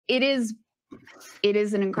it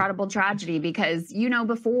is an incredible tragedy because,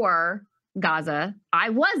 before Gaza, I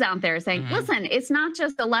was out there saying, listen, it's not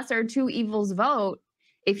just a lesser two evils vote.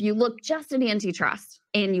 If you look just at antitrust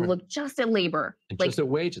and you look just at labor, and just at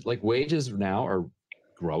wages, wages now are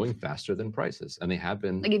growing faster than prices, and they have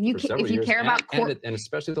been for several years. Care about and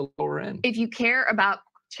especially the lower end. If you care about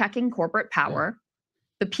checking corporate power,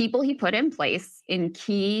 the people he put in place in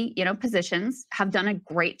key, positions have done a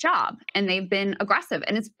great job, and they've been aggressive,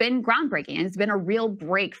 and it's been groundbreaking, and it's been a real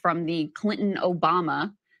break from the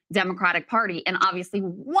Clinton-Obama Democratic Party, and obviously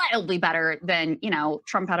wildly better than,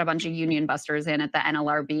 Trump had a bunch of union busters in at the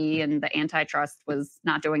NLRB, and the antitrust was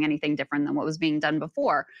not doing anything different than what was being done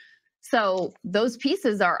before. So those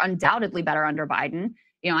pieces are undoubtedly better under Biden.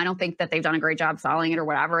 I don't think that they've done a great job selling it or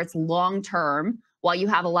whatever. It's long-term, while you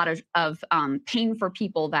have a lot of pain for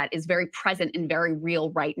people that is very present and very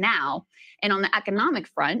real right now. And on the economic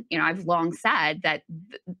front, I've long said that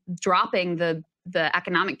dropping the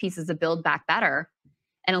economic pieces of Build Back Better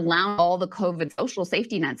and allowing all the COVID social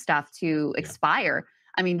safety net stuff to expire,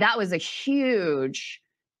 I mean, that was a huge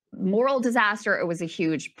moral disaster. It was a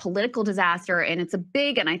huge political disaster. And it's a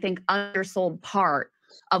big, and I think undersold part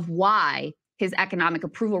of why his economic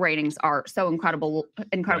approval ratings are so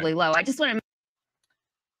incredibly low. I just want to.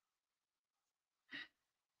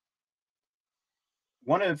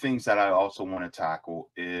 One of the things that I also want to tackle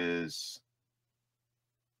is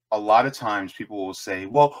a lot of times people will say,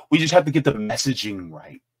 well, we just have to get the messaging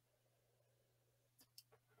right.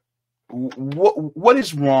 What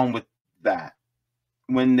is wrong with that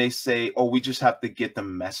when they say, oh, we just have to get the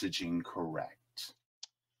messaging correct?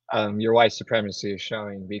 Your white supremacy is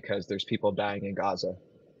showing because there's people dying in Gaza.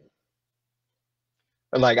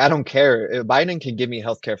 Like, I don't care. Biden can give me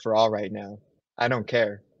healthcare for all right now. I don't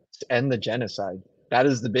care. End the genocide. That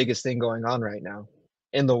is the biggest thing going on right now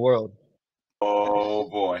in the world. Oh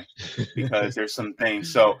boy, because there's some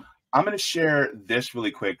things. So I'm going to share this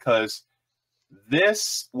really quick because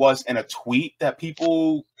this was in a tweet that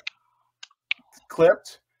people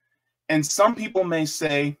clipped. And some people may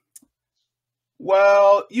say,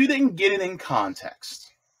 well, you didn't get it in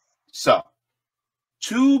context. So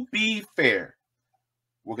to be fair,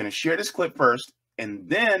 we're going to share this clip first, and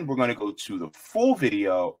then we're going to go to the full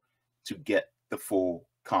video to get the full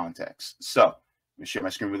context. So let me share my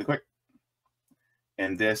screen really quick.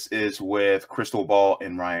 And this is with Crystal Ball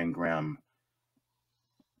and Ryan Graham.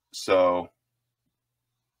 So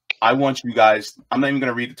I want you guys, I'm not even going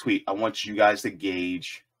to read the tweet. I want you guys to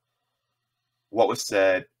gauge what was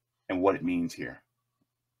said and what it means here.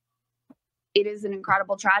 It is an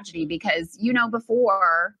incredible tragedy because,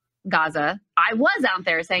 before Gaza, I was out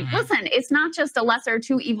there saying, listen, it's not just a lesser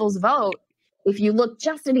two evils vote. If you look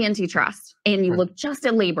just at antitrust and you look just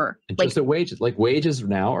at labor, and just at wages, wages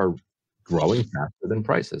now are growing faster than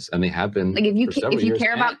prices, and they have been for several years.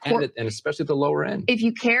 Care about and especially the lower end. If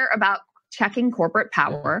you care about checking corporate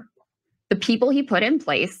power, the people he put in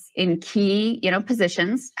place in key,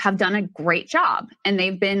 positions have done a great job, and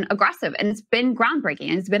they've been aggressive, and it's been groundbreaking,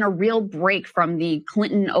 and it's been a real break from the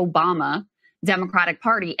Clinton-Obama Democratic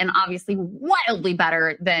Party, and obviously wildly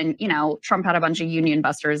better than, Trump had a bunch of union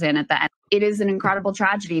busters in at the end. It is an incredible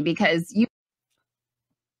tragedy because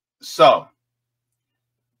So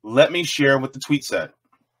let me share what the tweet said.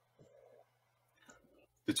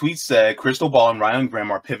 The tweet said, Crystal Ball and Ryan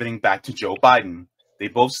Graham are pivoting back to Joe Biden. They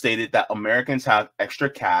both stated that Americans have extra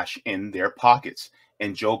cash in their pockets,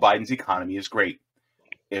 and Joe Biden's economy is great.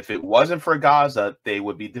 If it wasn't for Gaza, they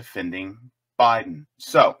would be defending Biden.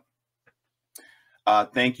 So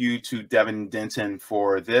thank you to Devin Denton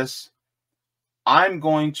for this. I'm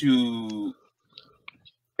going to,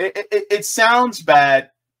 it sounds bad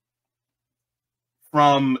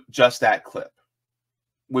from just that clip.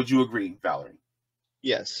 Would you agree, Valerie?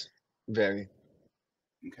 Yes, very.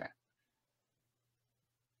 Okay.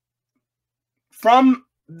 From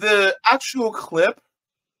the actual clip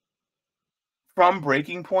from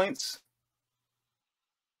Breaking Points,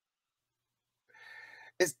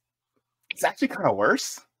 it's actually kind of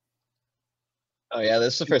worse. Oh yeah,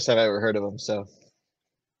 this is the first time I ever heard of him. So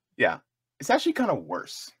yeah, it's actually kind of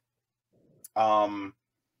worse.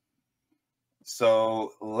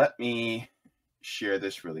 So let me share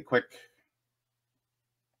this really quick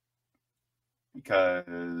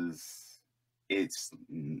because it's,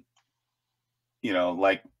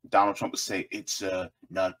 like Donald Trump would say, it's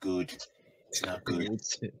not good. It's not good.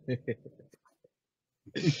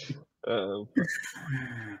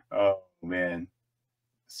 Oh man.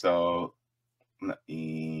 So let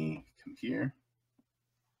me come here.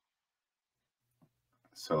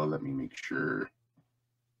 So let me make sure.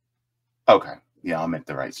 Okay. Yeah, I'm at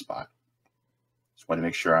the right spot. Just want to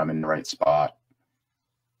make sure I'm in the right spot.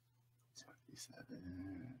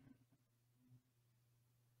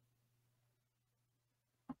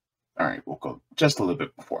 All right, we'll go just a little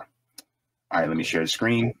bit before. All right, let me share the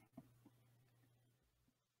screen.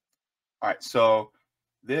 All right, so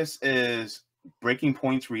this is Breaking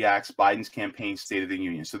Points reacts Biden's campaign State of the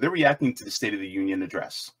Union. So they're reacting to the State of the Union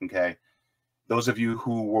address, okay? Those of you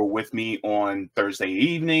who were with me on Thursday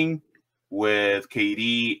evening with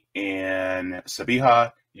KD and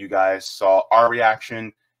Sabiha, you guys saw our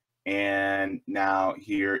reaction. And now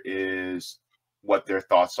here is what their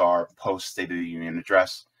thoughts are post State of the Union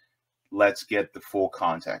address. Let's get the full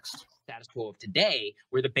context. Status quo of today,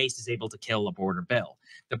 where the base is able to kill a border bill.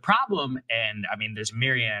 The problem, and I mean, there's a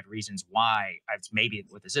myriad reasons why, maybe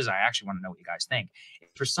what this is, I actually want to know what you guys think.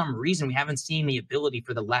 For some reason, we haven't seen the ability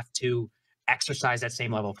for the left to exercise that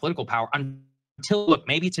same level of political power until, look,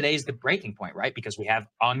 maybe today's the breaking point, right? Because we have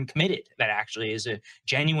uncommitted that actually is a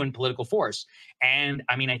genuine political force. And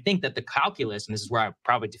I mean, I think that the calculus, and this is where I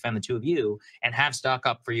probably defend the two of you and have stuck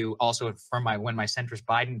up for you also for when my centrist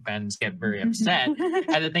Biden fans get very upset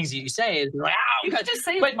at the things that you say is like, oh, you could just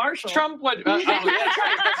say but Marshall. Trump would, that's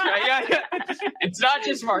right. Yeah. It's not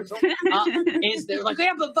just Marshall. Is they're like,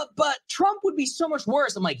 yeah, but Trump would be so much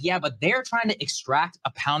worse. I'm like, yeah, but they're trying to extract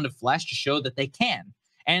a pound of flesh to show that they can.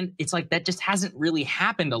 And it's like that just hasn't really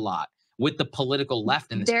happened a lot with the political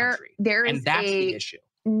left in this country. And that's the issue.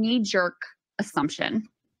 Knee-jerk assumption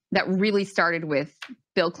that really started with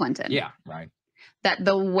Bill Clinton. Yeah, right. That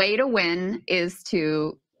the way to win is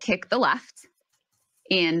to kick the left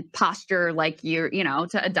and posture like you know,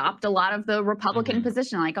 to adopt a lot of the Republican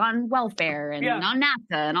position, like on welfare and on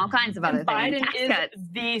NAFTA and all kinds of other things. Biden is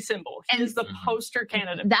the symbol. He is the poster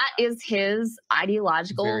candidate. That is his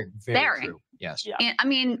ideological bearing. True. Yes. Yeah. And I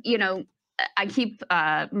mean, you know, I keep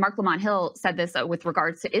Mark Lamont Hill said this with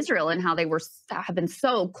regards to Israel and how they have been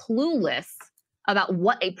so clueless about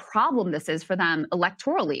what a problem this is for them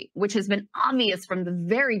electorally, which has been obvious from the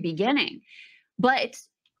very beginning. But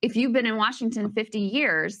if you've been in Washington 50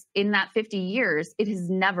 years, in that 50 years, it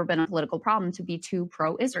has never been a political problem to be too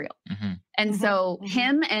pro-Israel. And so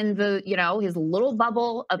him and his little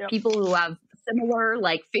bubble of people who have similar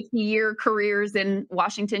like 50-year careers in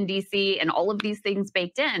Washington, D.C. and all of these things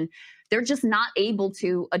baked in, they're just not able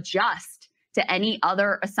to adjust to any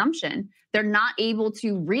other assumption. They're not able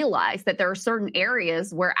to realize that there are certain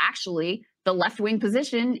areas where actually the left-wing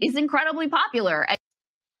position is incredibly popular.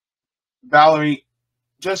 Valerie,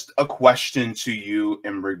 just a question to you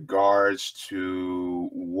in regards to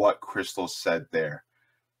what Crystal said there.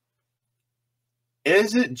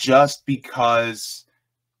 Is it just because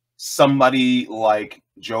somebody like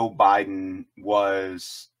Joe Biden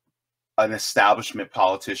was an establishment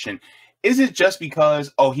politician? Is it just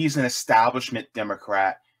because, oh, he's an establishment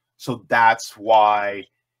Democrat, so that's why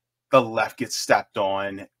the left gets stepped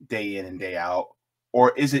on day in and day out?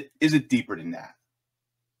 Or is it deeper than that?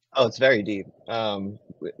 Oh, it's very deep.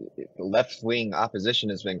 Left-wing opposition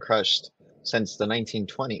has been crushed since the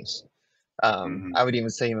 1920s. I would even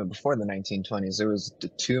say even before the 1920s. There was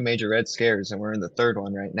 2 major red scares, and we're in the 3rd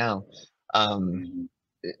one right now.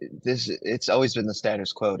 It's always been the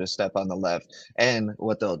status quo to step on the left. And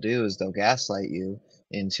what they'll do is they'll gaslight you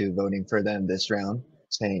into voting for them this round,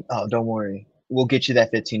 saying, oh, don't worry, we'll get you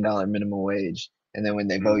that $15 minimum wage. And then when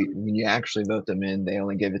they vote, when you actually vote them in, they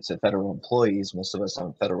only give it to federal employees. Most of us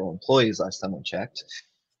aren't federal employees last time I checked.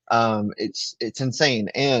 It's insane.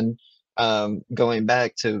 And going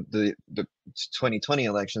back to the 2020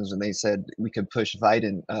 elections when they said we could push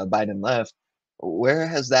Biden left, where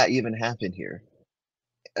has that even happened here?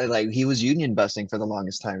 Like, he was union busting for the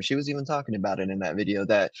longest time. She was even talking about it in that video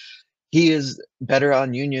that he is better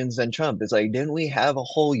on unions than Trump. It's like, didn't we have a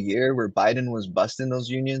whole year where Biden was busting those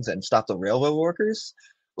unions and stopped the railroad workers?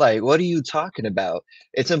 Like, what are you talking about?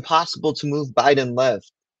 It's impossible to move Biden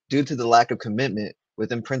left due to the lack of commitment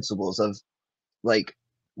within principles of like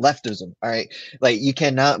leftism. All right. Like, you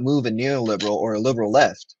cannot move a neoliberal or a liberal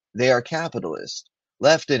left. They are capitalist.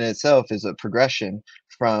 Left in itself is a progression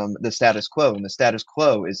from the status quo, and the status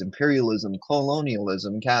quo is imperialism,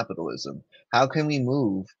 colonialism, capitalism. How can we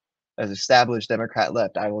move as established Democrat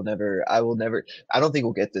left? I don't think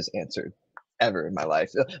we'll get this answered ever in my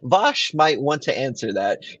life. Vosh might want to answer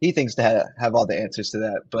that. He thinks to have all the answers to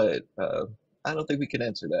that, but I don't think we can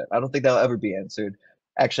answer that. I don't think that'll ever be answered.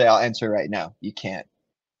 Actually, I'll answer right now. You can't.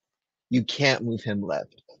 You can't move him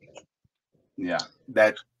left. Yeah,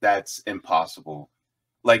 that's impossible.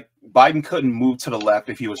 Like, Biden couldn't move to the left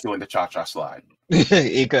if he was doing the cha-cha slide.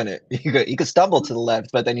 He couldn't. He could stumble to the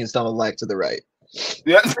left, but then he'd stumble back to the right.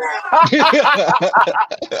 Yes.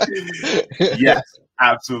 Yes,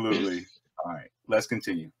 absolutely. All right. let's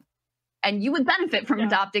continue. And you would benefit from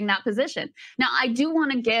adopting that position. Now, I do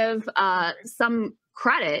want to give some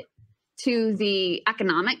credit to the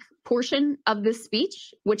economic portion of this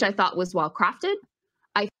speech, which I thought was well crafted.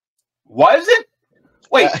 Was it?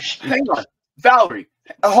 Wait, hang on. Valerie,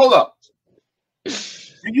 hold up. Do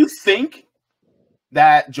you think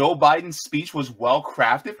that Joe Biden's speech was well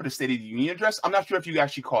crafted for the State of the Union address? I'm not sure if you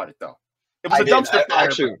actually caught it, though. It was a dumpster fire.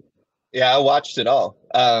 Actually, yeah, I watched it all.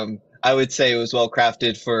 I would say it was well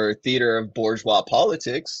crafted for theater of bourgeois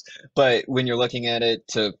politics, but when you're looking at it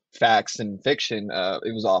to facts and fiction,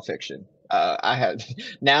 it was all fiction.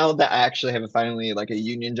 Now that I actually have finally like a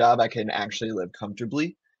union job, I can actually live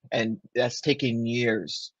comfortably, and that's taken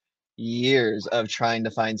years of trying to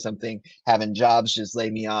find something, having jobs just lay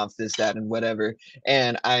me off, this, that, and whatever.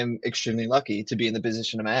 And I'm extremely lucky to be in the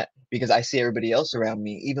position I'm at because I see everybody else around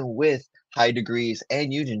me, even with high degrees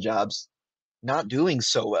and union jobs, not doing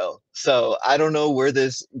so well. So I don't know where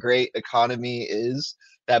this great economy is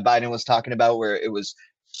that Biden was talking about, where it was,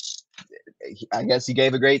 I guess he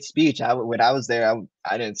gave a great speech. When I was there,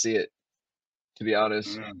 I didn't see it, to be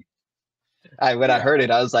honest. When I heard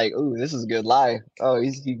it, I was like, "Ooh, this is a good lie." Oh,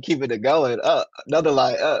 he's keeping it going. Another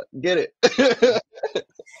lie. Get it?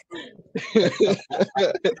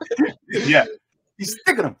 Yeah, he's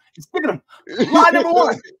sticking them. He's sticking them. Lie number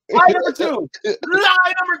 1. Lie number 2.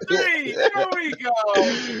 Lie number 3. There we go.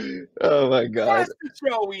 Oh my God. That's the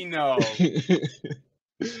show we know.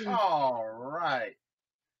 All right.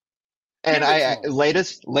 And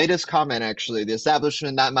latest comment, actually, the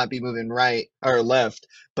establishment that might be moving right or left,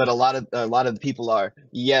 but a lot of the people are,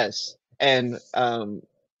 yes. And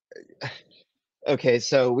okay,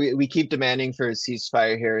 so we keep demanding for a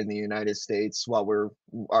ceasefire here in the United States while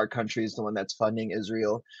our country is the one that's funding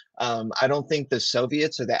Israel. I don't think the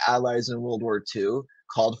Soviets or the Allies in World War II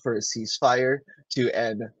called for a ceasefire to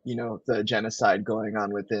end, the genocide going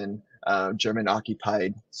on within German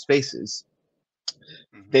occupied spaces.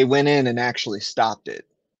 They went in and actually stopped it.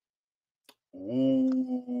 Ooh.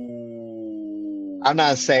 I'm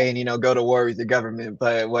not saying, go to war with the government,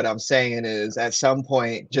 but what I'm saying is at some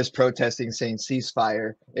point, just protesting saying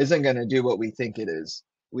ceasefire isn't going to do what we think it is.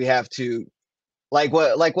 We have to, like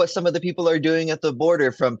what some of the people are doing at the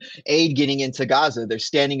border from aid getting into Gaza. They're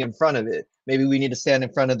standing in front of it. Maybe we need to stand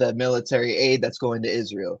in front of the military aid that's going to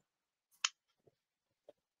Israel.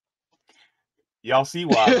 Y'all see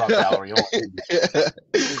why I brought Valerie on.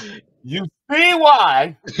 You see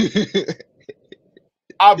why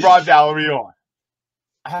I brought Valerie on.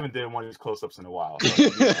 I haven't done one of these close-ups in a while. So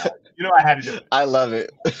I had to do it. I love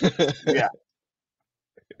it. Yeah.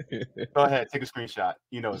 Go ahead, take a screenshot.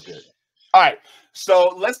 You know it's good. All right,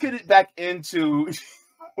 so let's get it back into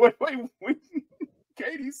wait.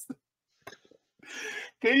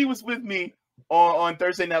 Katie was with me on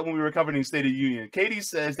Thursday night when we were covering the State of the Union. Katie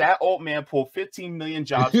says that old man pulled 15 million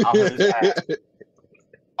jobs out of his ass.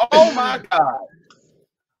 Oh my God.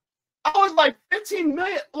 I was like, 15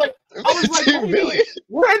 million? Like, I was like, 15 million?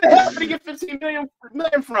 Where the hell did he get 15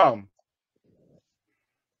 million from?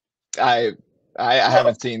 I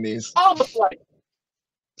haven't seen these. I was like,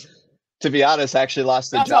 to be honest, I actually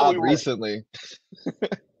lost the job recently.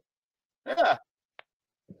 Yeah.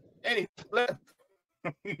 Anyway,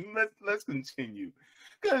 let's continue.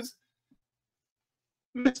 Because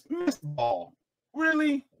Miss Ball,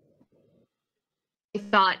 really? I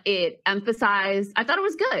thought it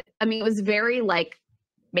was good. I mean, it was very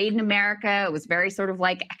made in America. It was very sort of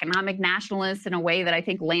like economic nationalist in a way that I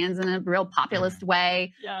think lands in a real populist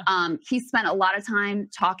way. Yeah. He spent a lot of time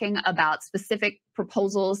talking about specific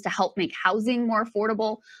proposals to help make housing more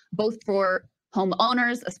affordable, both for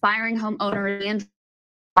homeowners, aspiring homeowners, and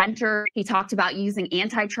renter. He talked about using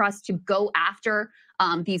antitrust to go after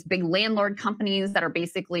these big landlord companies that are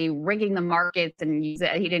basically rigging the markets and use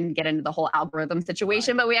it. He didn't get into the whole algorithm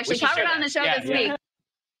situation, but we actually covered it on the show this week.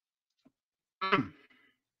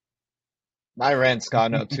 My rent's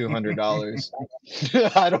gone up $200.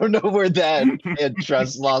 I don't know where that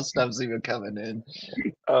trust law stuff's even coming in.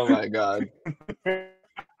 Oh my God.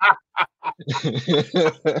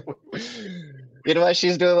 You know what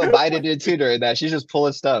she's doing? What Biden did too during that. She's just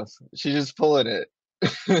pulling stuff. She's just pulling it.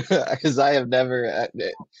 Because I have never.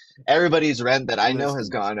 Everybody's rent that I know has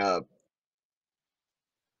gone up.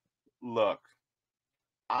 Look,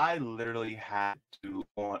 I literally had to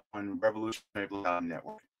on Revolutionary Blackout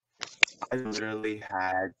Network. I literally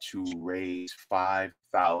had to raise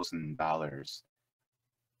 $5,000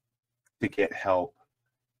 to get help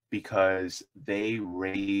because they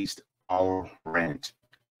raised our rent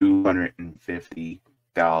 $250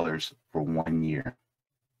 for 1 year.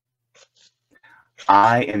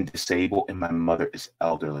 I am disabled and my mother is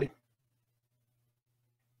elderly.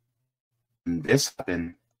 And this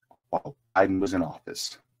happened while Biden was in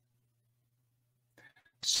office.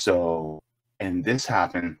 So, and this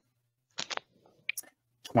happened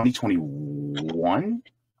 2021,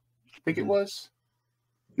 I think it was.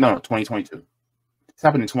 No, 2022. This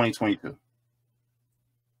happened in 2022.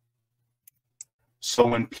 So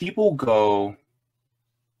when people go,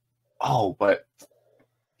 oh, but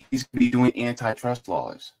he's going to be doing antitrust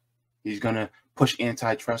laws. He's going to push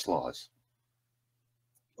antitrust laws.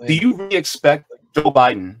 Do you really expect Joe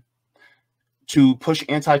Biden to push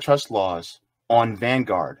antitrust laws on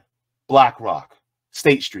Vanguard, BlackRock,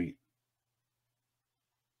 State Street,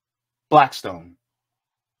 Blackstone?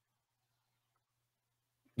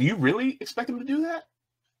 Do you really expect him to do that?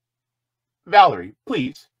 Valerie,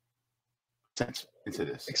 please sense into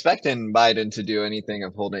this. Expecting Biden to do anything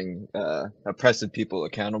of holding oppressive people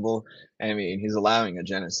accountable, I mean, he's allowing a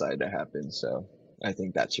genocide to happen. So I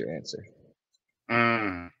think that's your answer.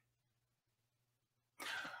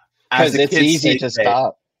 Because it's easy to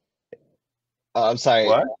stop. Oh, I'm sorry.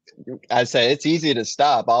 What? I said it's easy to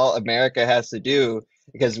stop. All America has to do,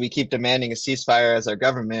 because we keep demanding a ceasefire as our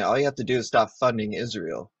government, all you have to do is stop funding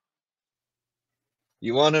Israel.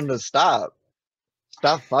 You want them to stop.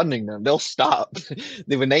 Stop funding them. They'll stop.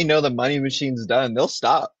 When they know the money machine's done, they'll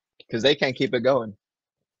stop because they can't keep it going.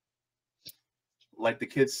 Like the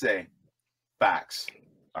kids say, facts.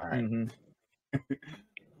 All right. Mm-hmm.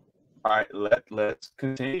 All right, let's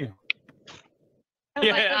continue.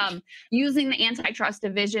 Yeah. But, using the antitrust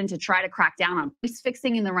division to try to crack down on price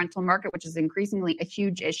fixing in the rental market, which is increasingly a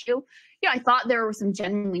huge issue. Yeah, I thought there were some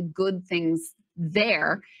genuinely good things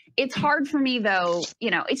there. It's hard for me, though,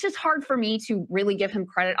 it's just hard for me to really give him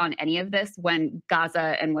credit on any of this when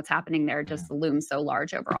Gaza and what's happening there just looms so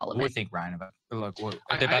large over all of it. What do you think, Ryan, about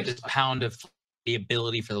this pound of the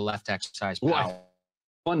ability for the left to exercise power? Well,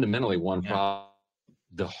 fundamentally, one problem,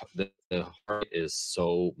 the heart is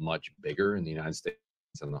so much bigger in the United States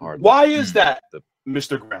than the hard. Why is that,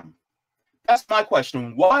 Mr. Graham? That's my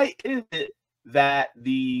question. Why is it that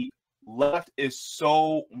the left is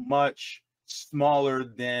so much smaller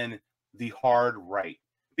than the hard right?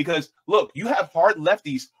 Because look, you have hard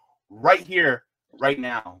lefties right here, right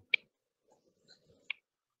now.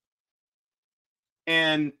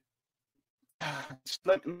 And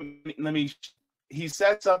let me he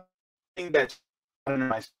said something that I don't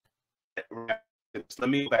know. Let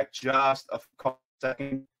me go back just a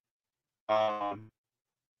second. I'll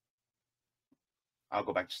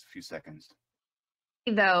go back just a few seconds.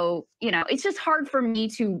 Though, it's just hard for me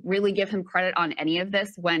to really give him credit on any of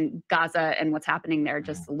this when Gaza and what's happening there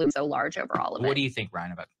just looms so large over all of it. What do you think,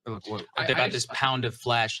 Ryan, about this pound of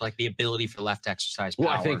flesh, like the ability for the left to exercise power?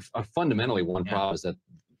 Well, I think fundamentally one problem is that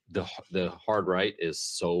the hard right is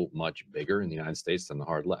so much bigger in the United States than the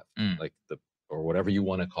hard left, or whatever you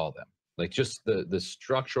want to call them. Like just the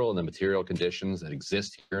structural and the material conditions that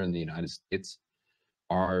exist here in the United States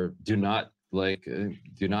do not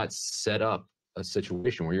set up a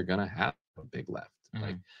situation where you're going to have a big left.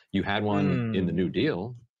 Like you had one in the New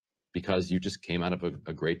Deal because you just came out of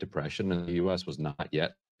a Great Depression and the U.S. was not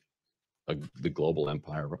yet the global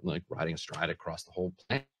empire, like riding astride across the whole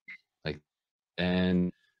planet.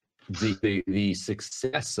 And the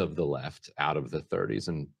success of the left out of the 30s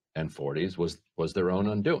and 40s was their own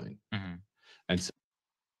undoing. And so,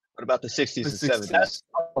 what about the 60s and 70s? The success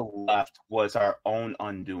of the left was our own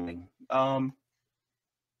undoing.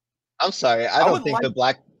 I'm sorry,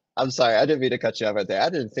 I'm sorry, I didn't mean to cut you off right there. I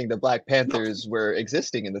didn't think the Black Panthers were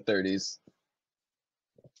existing in the 30s.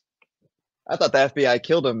 I thought the FBI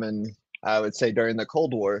killed them, and I would say during the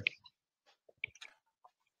Cold War.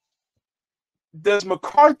 Does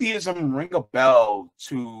McCarthyism ring a bell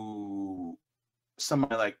to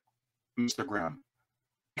somebody like Mr. Graham?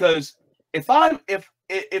 Because if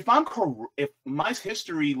my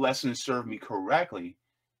history lessons serve me correctly,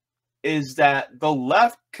 is that the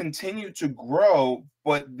left continued to grow,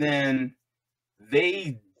 but then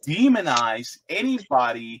they demonize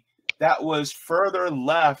anybody that was further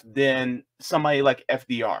left than somebody like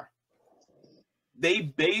FDR. They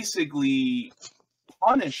basically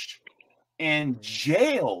punished and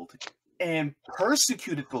jailed and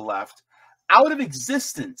persecuted the left out of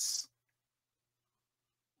existence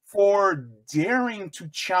for daring to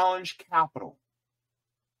challenge capital.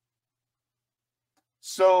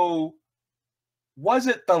 So was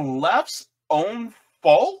it the left's own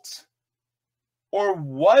fault, or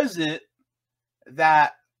was it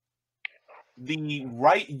that the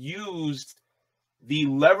right used the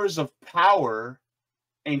levers of power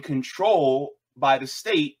and control by the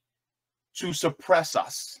state to suppress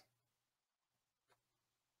us?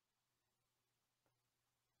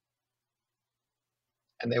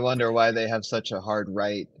 And they wonder why they have such a hard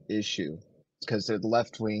right issue. Because the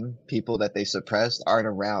left wing people that they suppressed aren't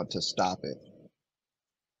around to stop it.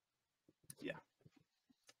 Yeah,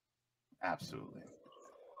 absolutely.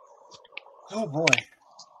 Oh boy,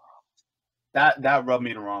 that rubbed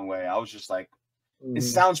me the wrong way. I was just like, it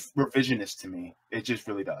sounds revisionist to me. It just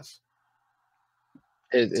really does.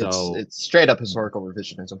 It's straight up historical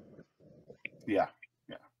revisionism. Yeah.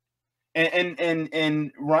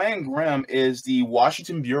 And Ryan Graham is the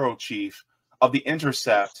Washington bureau chief of The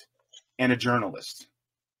Intercept and a journalist.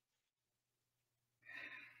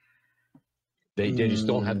 They just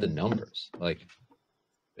don't have the numbers. Like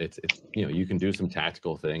it's you can do some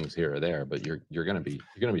tactical things here or there, but you're gonna be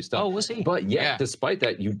stuck. Oh, we'll see. But yet, despite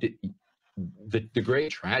that, the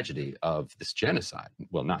great tragedy of this genocide.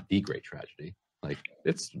 Well, not the great tragedy. Like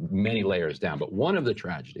it's many layers down, but one of the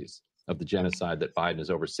tragedies of the genocide that Biden is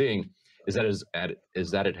overseeing is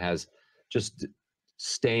that it has just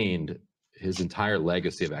stained his entire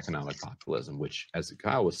legacy of economic populism, which, as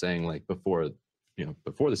Kyle was saying, like before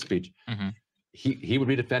the speech, he would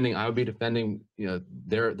be defending, I would be defending.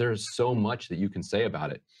 There's so much that you can say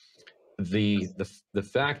about it. The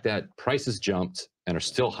fact that prices jumped and are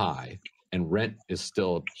still high and rent is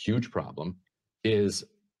still a huge problem is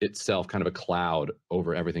itself kind of a cloud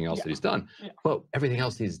over everything else that he's done. But everything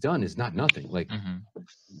else he's done is not nothing. Like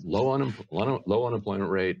low unemployment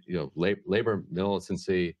rate, labor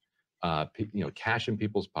militancy, cash in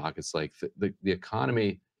people's pockets. Like the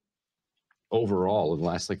economy overall in the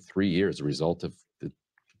last like 3 years, a result of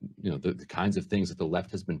the kinds of things that the left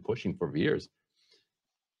has been pushing for years.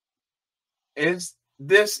 Is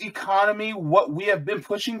this economy what we have been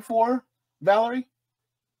pushing for, Valerie?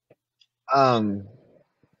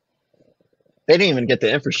 They didn't even get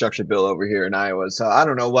the infrastructure bill over here in Iowa, so I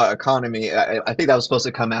don't know what economy. I think that was supposed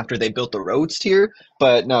to come after they built the roads here,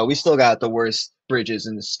 but no, we still got the worst bridges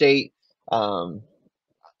in the state. No,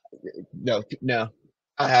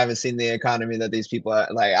 I haven't seen the economy that these people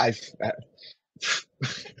like.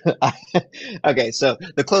 Okay, so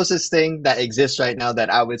the closest thing that exists right now that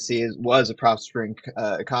I would see was a prospering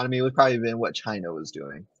economy would probably been what China was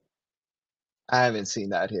doing. I haven't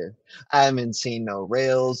seen that here. I haven't seen no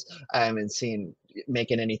rails. I haven't seen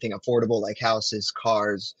making anything affordable like houses,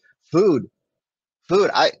 cars, food.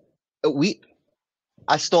 I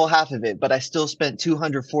stole half of it, but I still spent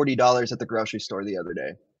 $240 at the grocery store the other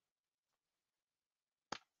day.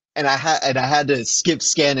 And I had to skip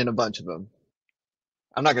scanning a bunch of them.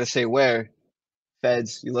 I'm not gonna say where.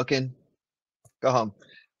 Feds, you looking? Go home.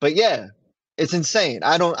 But yeah, it's insane.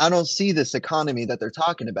 I don't see this economy that they're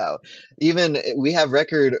talking about. Even we have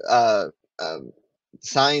record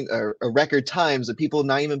record times of people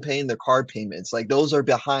not even paying their car payments. Like those are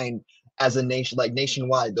behind as a nation, like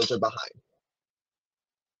nationwide, those are behind.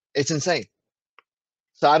 It's insane.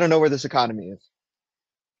 So I don't know where this economy is.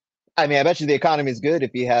 I mean, I bet you the economy is good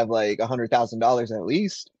if you have like $100,000 at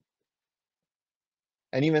least.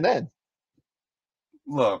 And even then.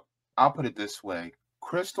 Look, I'll put it this way.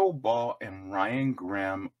 Crystal Ball and Ryan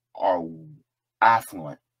Graham are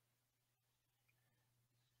affluent.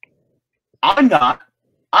 I'm not.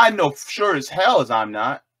 I know sure as hell as I'm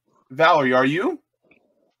not. Valerie, are you?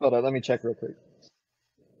 Hold on, let me check real quick.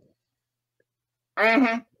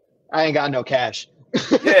 I ain't got no cash.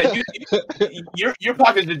 Yeah, your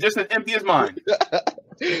pockets are just as empty as mine.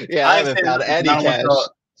 Yeah, I haven't found any cash.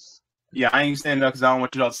 Yeah, I ain't standing up because I don't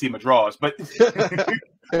want you all to see my drawers. But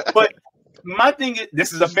but my thing is,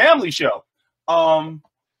 this is a family show.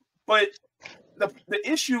 But the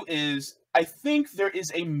issue is, I think there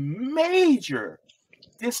is a major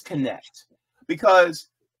disconnect because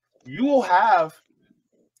you will have,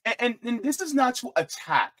 and this is not to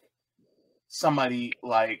attack somebody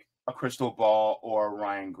like a Crystal Ball or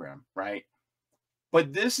Ryan Graham, right?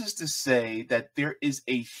 But this is to say that there is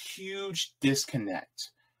a huge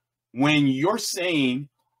disconnect when you're saying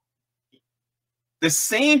the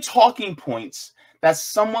same talking points that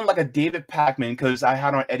someone like a David Pakman, because I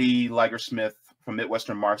had on Eddie Liger-Smith from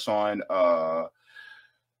Midwestern Marks on a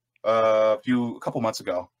couple months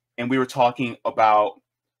ago, and we were talking about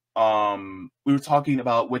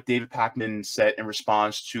what David Pakman said in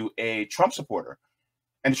response to a Trump supporter,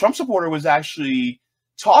 and the Trump supporter was actually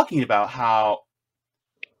talking about how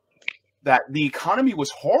that the economy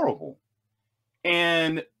was horrible.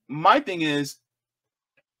 And my thing is,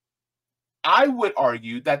 I would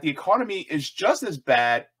argue that the economy is just as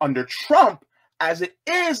bad under Trump as it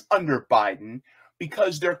is under Biden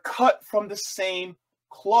because they're cut from the same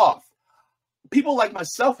cloth. People like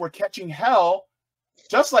myself were catching hell,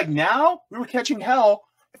 just like now we were catching hell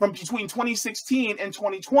from between 2016 and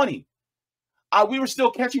 2020. we were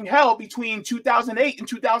still catching hell between 2008 and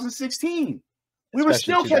 2016. We were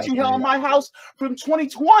Especially still catching hell in my house from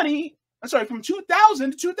 2020. I'm sorry, from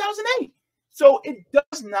 2000 to 2008. So it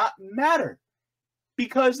does not matter,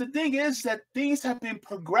 because the thing is that things have been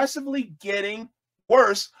progressively getting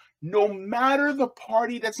worse, no matter the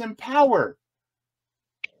party that's in power.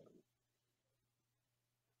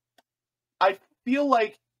 I feel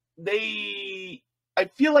like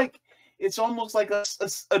it's almost like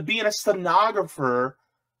a being a stenographer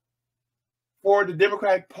for the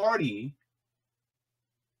Democratic Party,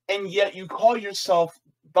 and yet you call yourself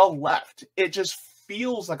the left. It just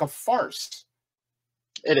feels like a farce.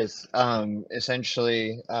 It is.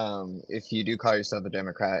 Essentially, if you do call yourself a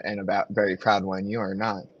Democrat and a very proud one, you are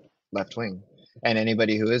not left wing. And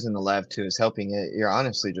anybody who is in the left who is helping it, you're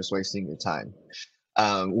honestly just wasting your time.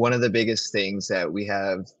 One of the biggest things that we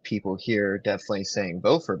have people here definitely saying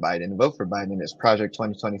vote for Biden is Project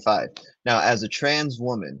 2025. Now, as a trans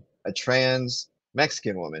woman, a trans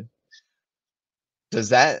Mexican woman, does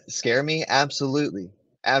that scare me? Absolutely.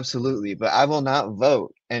 Absolutely. But I will not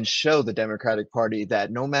vote and show the Democratic Party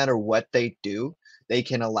that no matter what they do, they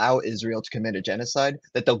can allow Israel to commit a genocide,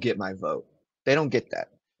 that they'll get my vote. They don't get that.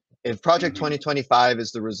 If Project 2025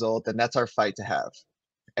 is the result, then that's our fight to have.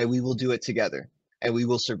 And we will do it together. And we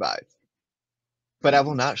will survive. But I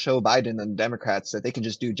will not show Biden and the Democrats that they can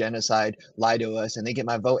just do genocide, lie to us, and they get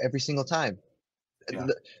my vote every single time. Yeah.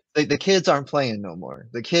 The kids aren't playing no more.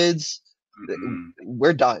 The kids,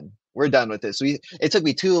 we're done. We're done with this. It took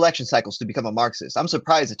me 2 election cycles to become a Marxist. I'm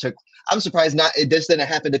surprised this didn't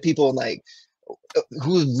happen to people like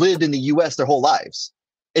who lived in the U.S. their whole lives.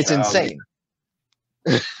 It's insane.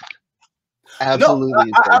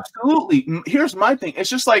 Absolutely. No, absolutely. Here's my thing. It's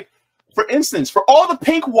just like, for instance, for all the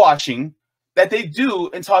pink washing that they do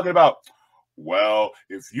and talking about, well,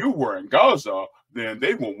 if you were in Gaza, then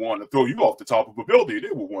they will want to throw you off the top of a building.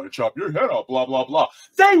 They will want to chop your head off, blah, blah, blah.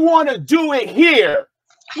 They want to do it here.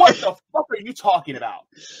 What the fuck are you talking about?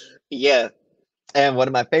 Yeah. And one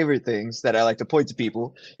of my favorite things that I like to point to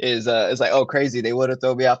people is like, oh, crazy, they want to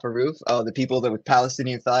throw me off a roof. Oh, the people that with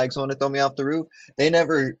Palestinian flags want to throw me off the roof. They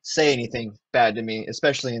never say anything bad to me,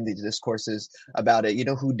 especially in these discourses about it. You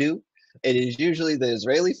know who do? It is usually the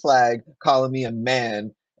Israeli flag calling me a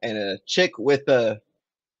man and a chick with a.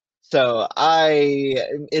 So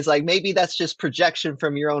it's like, maybe that's just projection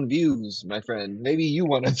from your own views, my friend. Maybe you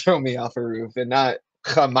want to throw me off a roof and not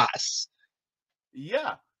Hamas.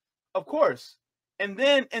 Yeah, of course. And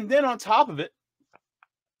then on top of it,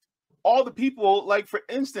 all the people, like, for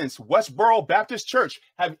instance, Westboro Baptist Church,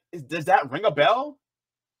 does that ring a bell?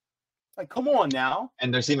 Like, come on now.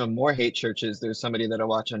 And there's even more hate churches. There's somebody that I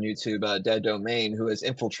watch on YouTube, Dead Domain, who has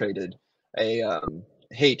infiltrated a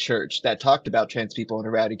hate church that talked about trans people and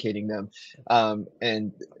eradicating them.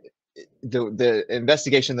 And the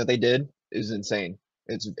investigation that they did is insane.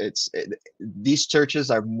 These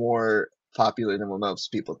churches are more popular than what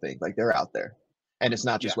most people think. Like, they're out there. And it's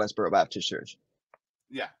not just Westboro Baptist Church.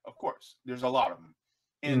 Yeah, of course. There's a lot of them.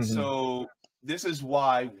 And so this is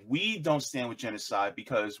why we don't stand with genocide,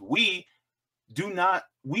 because we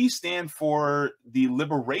stand for the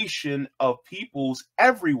liberation of peoples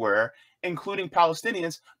everywhere, including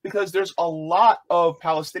Palestinians, because there's a lot of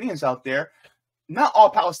Palestinians out there. Not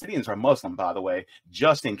all Palestinians are Muslim, by the way,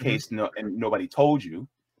 just in case nobody told you.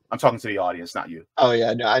 I'm talking to the audience, not you. Oh,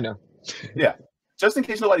 yeah, no, I know. Yeah, just in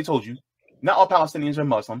case nobody told you, not all Palestinians are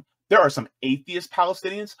Muslim. There are some atheist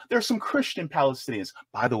Palestinians. There are some Christian Palestinians.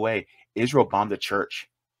 By the way, Israel bombed a church.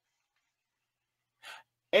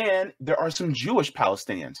 And there are some Jewish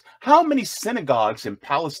Palestinians. How many synagogues in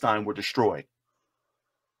Palestine were destroyed?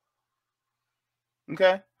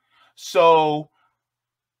 Okay. So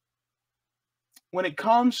when it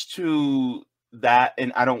comes to that,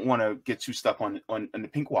 and I don't want to get too stuck on the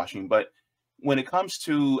pink washing, but when it comes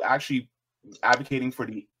to actually advocating for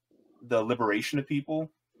the liberation of people,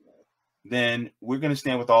 then we're going to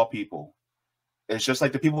stand with all people. It's just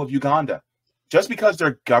like the people of Uganda. Just because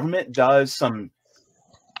their government does some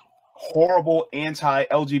horrible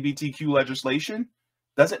anti-LGBTQ legislation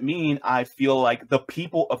doesn't mean I feel like the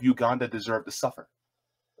people of Uganda deserve to suffer.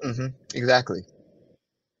 Exactly.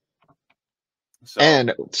 So,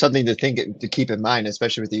 and something to keep in mind,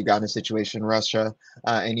 especially with the Uganda situation, Russia,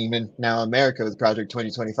 and even now America with Project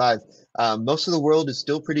 2025, most of the world is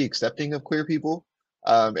still pretty accepting of queer people,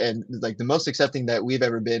 and like the most accepting that we've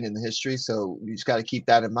ever been in the history. So you just got to keep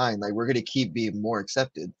that in mind. Like, we're going to keep being more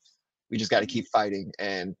accepted. We just got to keep fighting.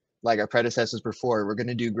 And like our predecessors before, we're going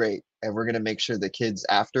to do great. And we're going to make sure the kids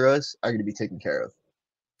after us are going to be taken care of.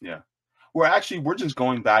 Yeah. We're just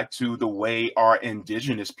going back to the way our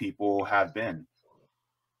indigenous people have been.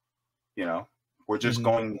 You know, We're just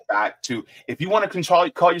going back to, if you want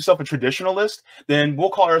to call yourself a traditionalist, then we'll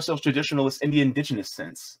call ourselves traditionalists in the indigenous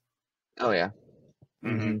sense. Oh yeah.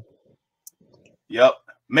 Yep.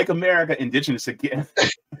 Make America indigenous again.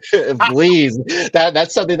 Please.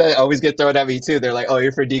 That's something that always get thrown at me too. They're like, "Oh,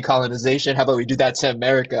 you're for decolonization. How about we do that to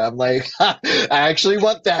America?" I'm like, I actually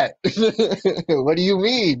want that. What do you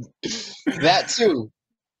mean? That too.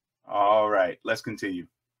 All right, let's continue.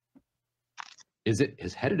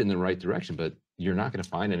 Is headed in the right direction, but you're not going to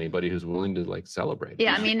find anybody who's willing to like celebrate.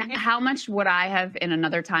 Yeah, I mean, how much would I have in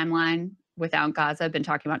another timeline without Gaza been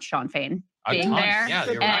talking about Sean Fain being there? Yeah,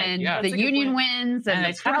 you're right. And Yeah, the union wins and the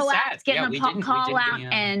it's kinda pro-outs sad. getting Yeah, a we didn't call out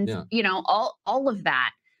get- and, you know, all of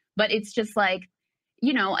that. But it's just like,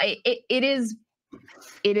 you know, it is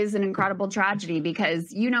an incredible tragedy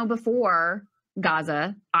because, you know, before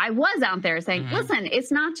Gaza, I was out there saying, listen,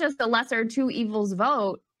 it's not just the lesser two evils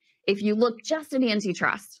vote. If you look just at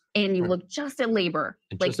antitrust and you look just at labor,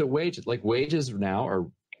 and like, just at wages, like wages now are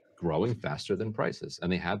growing faster than prices,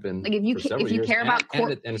 and they have been. like if you care about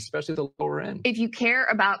and especially the lower end. If you care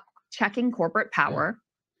about checking corporate power,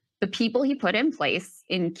 the people he put in place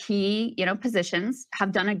in key, you know, positions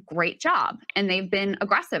have done a great job, and they've been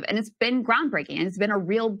aggressive, and it's been groundbreaking, and it's been a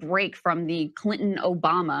real break from the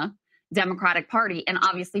Clinton-Obama Democratic Party, and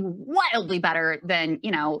obviously wildly better than,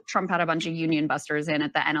 you know, Trump had a bunch of union busters in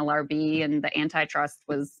at the NLRB, and the antitrust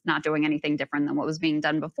was not doing anything different than what was being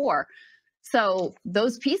done before. So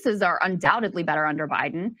those pieces are undoubtedly better under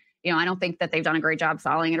Biden. You know, I don't think that they've done a great job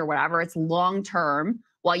selling it or whatever. It's long term.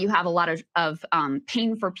 While you have a lot of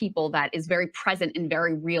pain for people that is very present and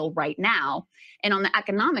very real right now. And on the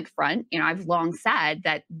economic front, you know, I've long said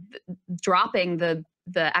that dropping the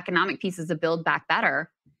economic pieces of Build Back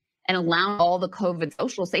Better and allowing all the COVID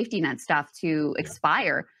social safety net stuff to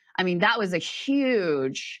expire. I mean, that was a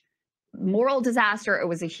huge moral disaster. It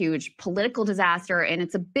was a huge political disaster. And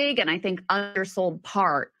it's a big, and I think undersold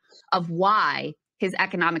part of why his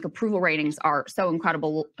economic approval ratings are so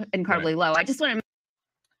incredibly low. I just want to.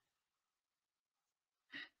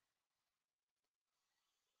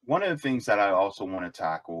 One of the things that I also want to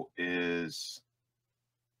tackle is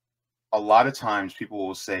a lot of times people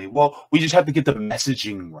will say, well, we just have to get the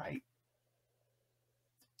messaging right.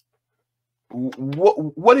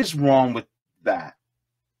 What is wrong with that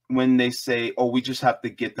when they say, oh, we just have to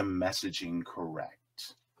get the messaging correct?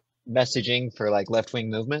 Messaging for like left-wing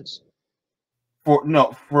movements?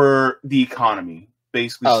 For the economy.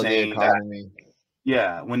 Basically saying the economy.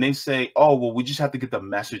 That, when they say, oh, well, we just have to get the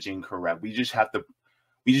messaging correct. We just have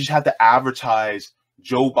to advertise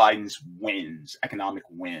Joe Biden's wins, economic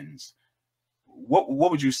wins. What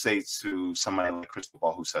would you say to somebody like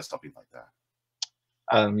Cristobal who says something like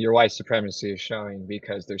that? Your white supremacy is showing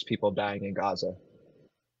because there's people dying in Gaza.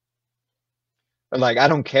 Like, I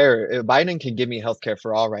don't care. Biden can give me healthcare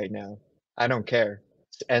for all right now. I don't care.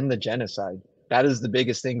 End the genocide. That is the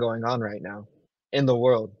biggest thing going on right now in the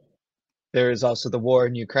world. There is also the war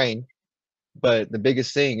in Ukraine, but the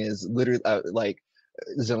biggest thing is literally like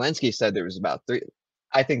Zelensky said there was about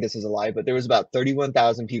I think this is a lie, but there was about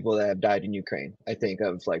 31,000 people that have died in Ukraine, I think,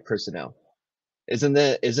 of like personnel. Isn't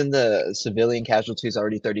the civilian casualties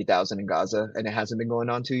already 30,000 in Gaza, and it hasn't been going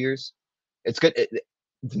on 2 years? It's good.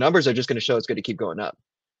 The numbers are just going to show it's going to keep going up.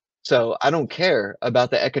 So I don't care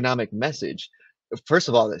about the economic message. First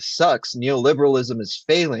of all, this sucks. Neoliberalism is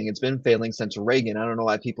failing. It's been failing since Reagan. I don't know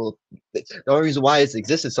why the only reason why it's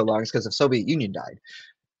existed so long is because the Soviet Union died.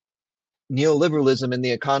 Neoliberalism in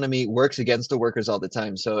the economy works against the workers all the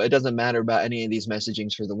time. So it doesn't matter about any of these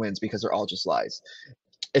messagings for the wins because they're all just lies.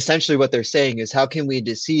 Essentially what they're saying is, how can we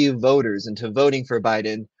deceive voters into voting for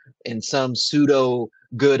Biden in some pseudo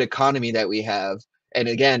good economy that we have? And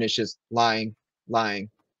again, it's just lying,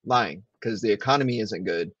 because the economy isn't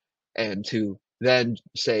good. And to then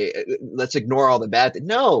say, let's ignore all the bad things.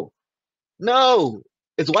 No,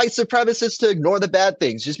 it's white supremacists to ignore the bad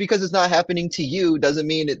things. Just because it's not happening to you doesn't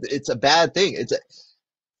mean it's a bad thing.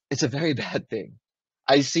 It's a very bad thing.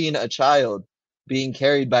 I've seen a child being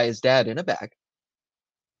carried by his dad in a bag,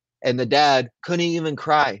 and the dad couldn't even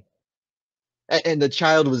cry. And the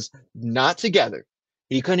child was not together.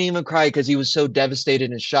 He couldn't even cry because he was so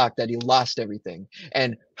devastated and shocked that he lost everything.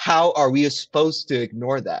 And how are we supposed to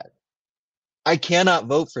ignore that? I cannot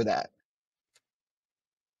vote for that.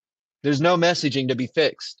 There's no messaging to be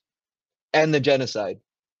fixed. And the genocide.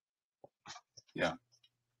 Yeah.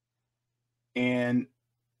 And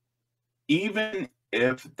even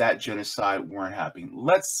if that genocide weren't happening,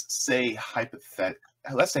 let's say hypothetically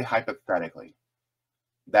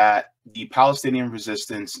that the Palestinian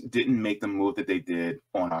resistance didn't make the move that they did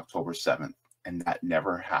on October 7th, and that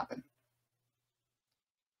never happened.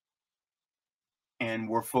 and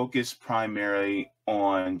we're focused primarily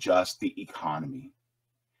on just the economy.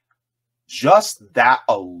 Just that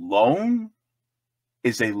alone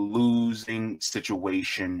is a losing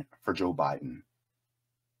situation for Joe Biden.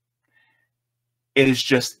 It is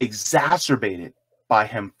just exacerbated by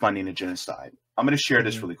him funding a genocide. I'm going to share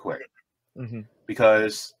this really quick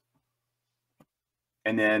because,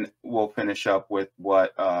 and then we'll finish up with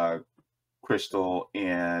what Crystal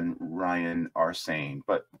and Ryan are saying.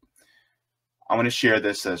 But I want to share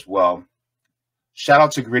this as well. Shout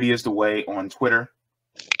out to Gritty is the Way on Twitter.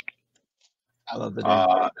 I love the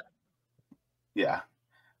name. Yeah.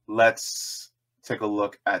 Let's take a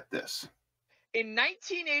look at this. In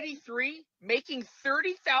 1983, making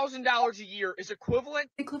 $30,000 a year is equivalent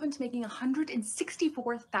to making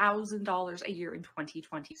 $164,000 a year in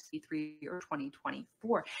 2023 or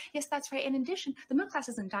 2024. Yes, that's right. In addition, the middle class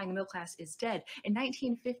isn't dying, the middle class is dead. In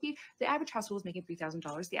 1950, the average household was making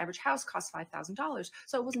 $3,000. The average house cost $5,000.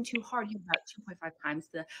 So it wasn't too hard. You about 2.5 times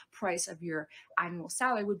the price of your annual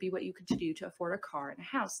salary would be what you could do to afford a car and a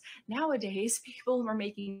house. Nowadays, people are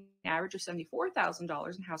making an average of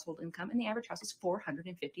 $74,000 in household income, and the average house is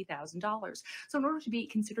 $450,000. So in order to be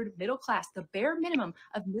considered middle class, the bare minimum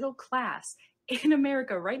of middle class in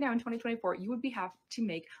America right now in 2024, you would have to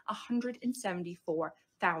make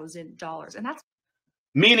 $174,000. And that's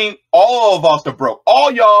meaning all of us are broke. All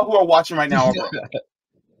y'all who are watching right now are broke.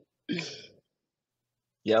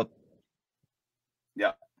 Yep.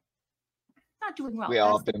 Yep. not doing well. We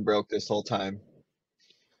all have been broke this whole time.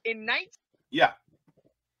 In 19 Yeah.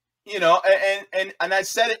 You know, and I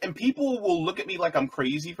said it, and people will look at me like I'm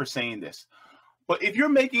crazy for saying this. But if you're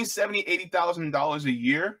making $70,000, $80,000 a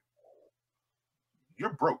year,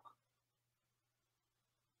 you're broke.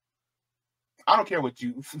 I don't care what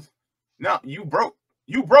you. No, you broke.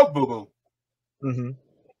 You broke, boo-boo. Mm-hmm.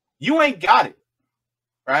 You ain't got it,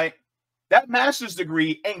 right? That master's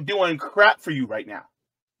degree ain't doing crap for you right now.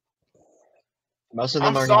 Most of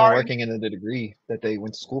them aren't even working in the degree that they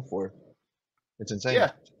went to school for. It's insane.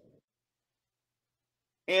 Yeah.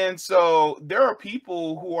 And so there are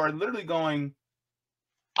people who are literally going,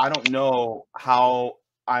 I don't know how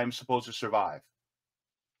I'm supposed to survive.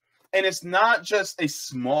 And it's not just a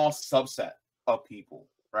small subset of people,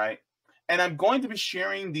 right? And I'm going to be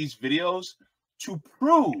sharing these videos to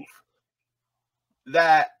prove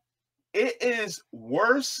that it is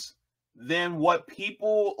worse than what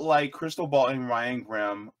people like Crystal Ball and Ryan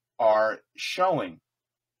Grimm are showing.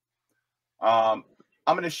 I'm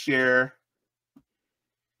going to share.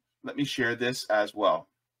 Let me share this as well.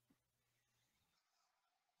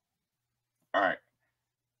 All right.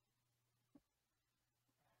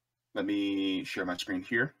 Let me share my screen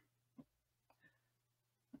here.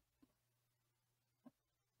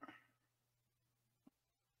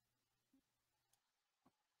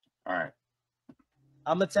 All right.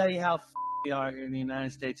 I'm going to tell you how we are here in the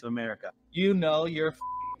United States of America. You know you're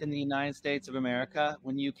in the United States of America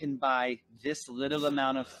when you can buy this little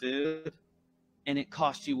amount of food and it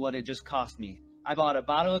costs you what it just cost me. I bought a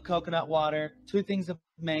bottle of coconut water, 2 things of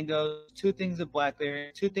mangoes, 2 things of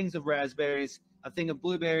blackberries, 2 things of raspberries, a thing of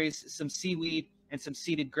blueberries, some seaweed, and some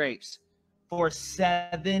seeded grapes for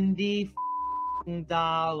 $70.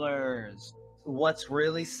 What's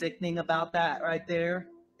really sickening about that right there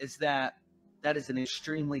is that is an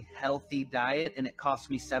extremely healthy diet, and it cost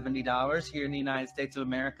me $70 here in the United States of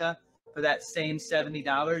America. For that same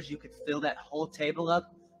 $70, you could fill that whole table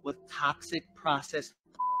up with toxic processed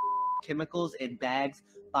chemicals in bags,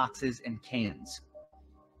 boxes, and cans.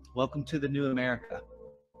 Welcome to the new America.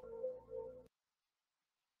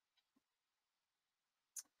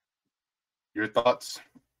 Your thoughts?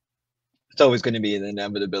 It's always going to be an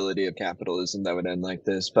inevitability of capitalism that would end like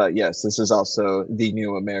this. But yes, this is also the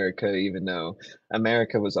new America, even though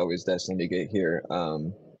America was always destined to get here.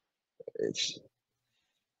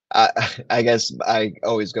 I guess I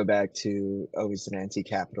always go back to always an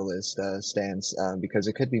anti-capitalist stance because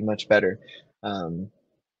it could be much better.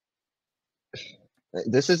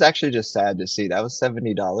 This is actually just sad to see. That was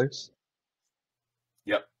 $70.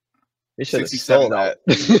 Yep. He should have stole that.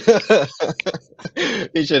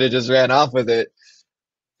 He should have just ran off with it.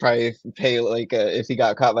 Probably pay like if he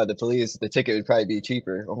got caught by the police, the ticket would probably be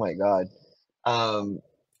cheaper. Oh my God.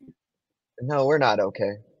 No, we're not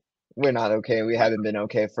okay. We're not okay. We haven't been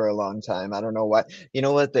okay for a long time. I don't know why. You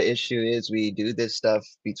know what the issue is? We do this stuff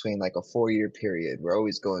between like a 4-year period. We're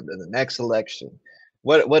always going to the next election.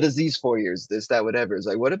 What is these 4 years? This, that, whatever. It's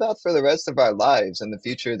like, what about for the rest of our lives and the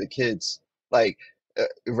future of the kids? Like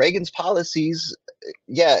Reagan's policies,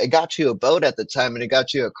 yeah, it got you a boat at the time and it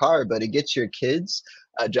got you a car, but it gets your kids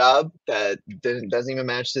a job that doesn't even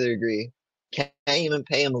match to their degree. Can't even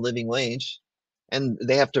pay them a living wage. and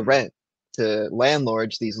they have to rent to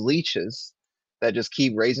landlords, these leeches that just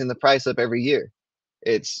keep raising the price up every year.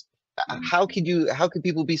 It's how could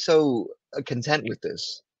people be so content with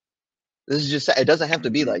this? This is just, it doesn't have to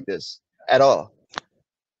be like this at all.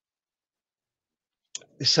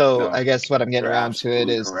 So No, I guess what I'm getting you're around to it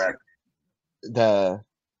absolutely is correct.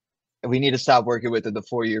 we need to stop working within the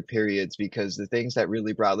 4-year periods, because the things that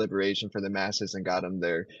really brought liberation for the masses and got them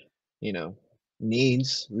their,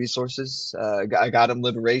 needs, resources, got them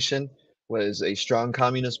liberation, was a strong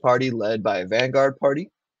communist party led by a vanguard party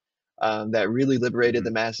that really liberated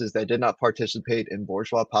the masses, that did not participate in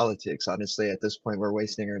bourgeois politics. Honestly, at this point, we're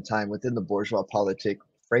wasting our time within the bourgeois politic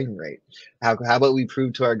frame rate. How about we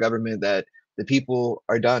prove to our government that the people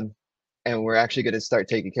are done and we're actually going to start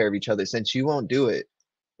taking care of each other? Since you won't do it,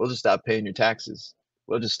 we'll just stop paying your taxes.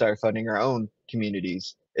 We'll just start funding our own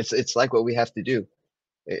communities. It's like what we have to do.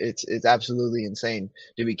 It's absolutely insane.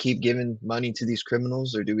 Do we keep giving money to these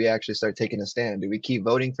criminals, or do we actually start taking a stand? Do we keep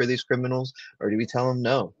voting for these criminals, or do we tell them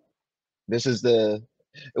no? This is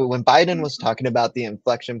when Biden was talking about the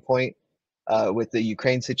inflection point with the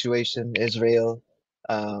Ukraine situation, Israel,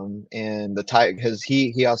 and because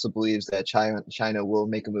he also believes that China will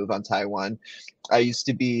make a move on Taiwan. I used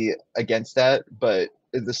to be against that, but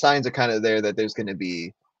the signs are kind of there that there's going to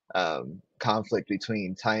be conflict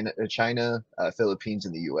between China, Philippines,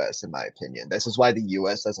 and the U.S. In my opinion, this is why the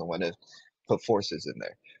U.S. doesn't want to put forces in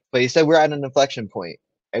there. But he said we're at an inflection point,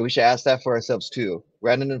 and we should ask that for ourselves too. We're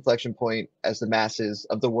at an inflection point as the masses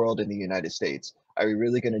of the world in the United States. Are we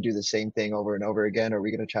really going to do the same thing over and over again, or are we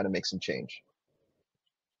going to try to make some change?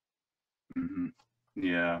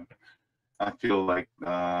 Yeah, I feel like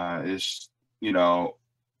it's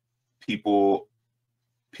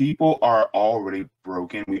people are already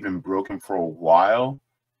broken. We've been broken for a while.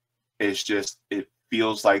 It's just it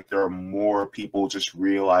feels like there are more people just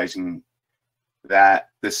realizing that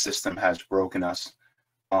the system has broken us.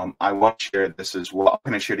 I want to share this as well. I'm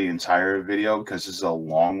going to share the entire video because this is a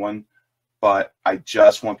long one, but I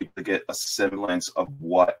just want people to get a semblance of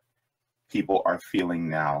what people are feeling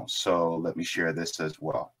now. So let me share this as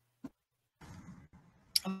well.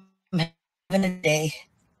 I'm having a day,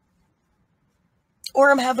 or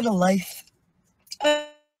I'm having a life. I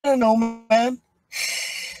don't know, man.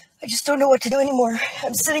 I just don't know what to do anymore.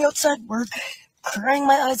 I'm sitting outside work, crying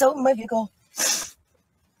my eyes out in my vehicle,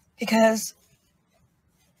 because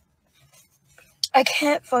I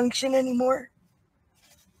can't function anymore.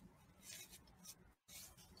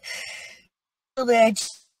 I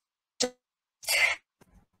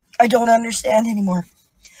don't understand anymore.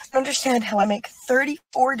 I don't understand how I make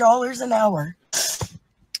 $34 an hour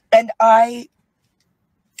and I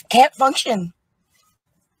can't function.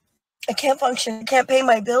 I can't function. I can't pay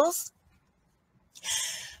my bills.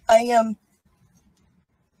 I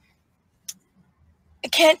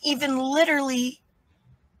can't even literally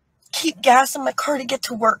keep gas in my car to get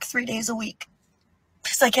to work 3 days a week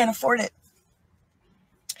because I can't afford it.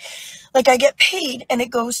 Like, I get paid and it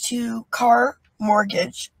goes to car,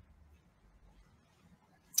 mortgage,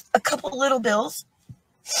 a couple little bills,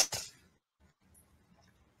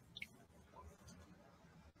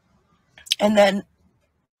 and then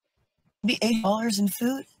be $8 in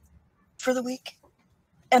food for the week.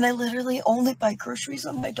 And I literally only buy groceries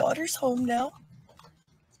when my daughter's home now.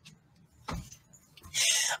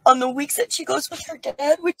 On the weeks that she goes with her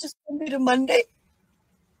dad, which is Monday to Monday,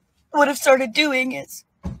 what I've started doing is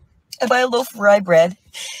I buy a loaf of rye bread,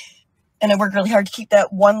 and I work really hard to keep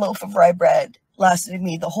that one loaf of rye bread lasting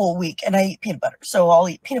me the whole week. And I eat peanut butter. So I'll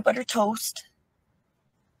eat peanut butter toast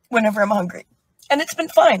whenever I'm hungry. And it's been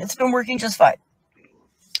fine. It's been working just fine.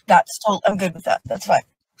 I'm good with that. That's fine.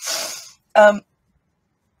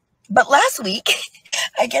 But last week,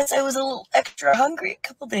 I guess I was a little extra hungry a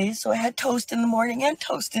couple days, so I had toast in the morning and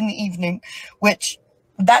toast in the evening, which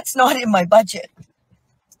that's not in my budget.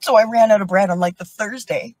 So I ran out of bread on like the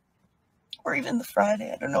Thursday or even the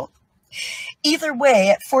Friday, I don't know. Either way,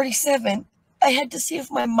 at 47, I had to see if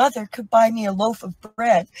my mother could buy me a loaf of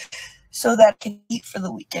bread so that I could eat for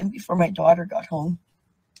the weekend before my daughter got home.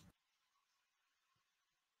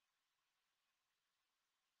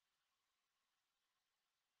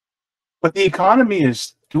 But the economy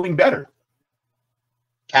is doing better.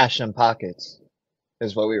 Cash in pockets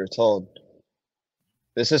is what we were told.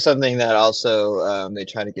 This is something that also they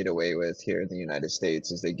try to get away with here in the United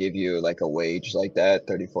States, is they give you like a wage like that,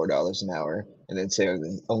 $34 an hour, and then say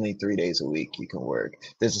only 3 days a week you can work.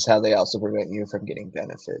 This is how they also prevent you from getting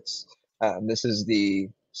benefits. This is the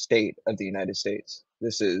state of the United States.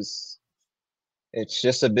 It's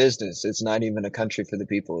just a business. It's not even a country for the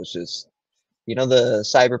people. It's just, the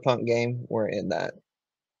cyberpunk game, we're in that.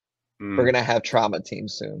 We're gonna have trauma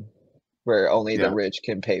teams soon, where only the Yeah. rich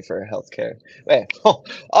can pay for healthcare. Wait,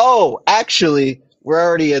 actually, we're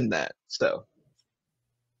already in that. So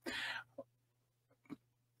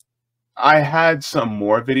I had some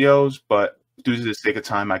more videos, but due to the sake of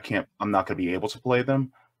time, I'm not going to be able to play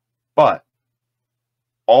them. But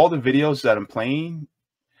all the videos that I'm playing,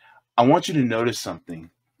 I want you to notice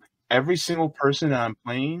something. Every single person that I'm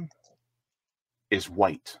playing is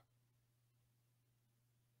white.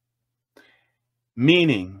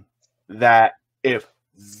 Meaning that if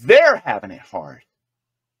they're having it hard,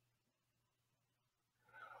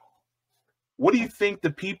 what do you think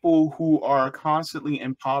the people who are constantly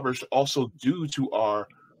impoverished also do to our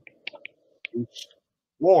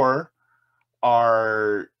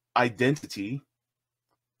identity,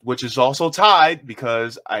 which is also tied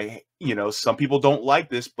because some people don't like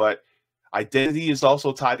this, but identity is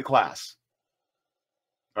also tied to class,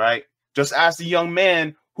 right? Just ask the young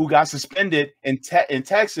man who got suspended in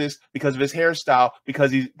Texas because of his hairstyle,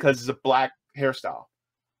 because it's a black hairstyle.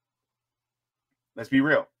 Let's be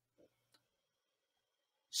real.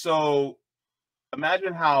 So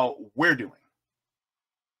imagine how we're doing,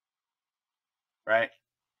 right?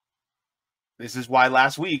 This is why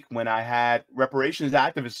last week when I had reparations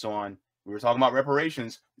activists on, we were talking about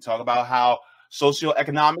reparations. We talk about how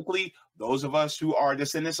socioeconomically, those of us who are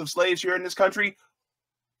descendants of slaves here in this country,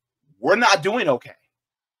 we're not doing okay.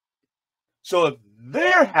 So if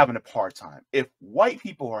they're having a hard time, if white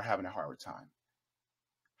people are having a hard time,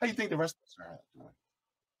 how do you think the rest of us are doing?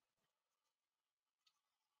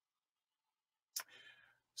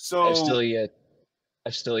 So I've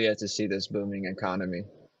still yet to see this booming economy.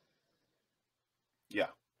 Yeah.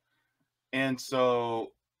 And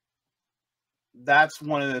so that's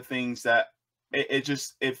one of the things that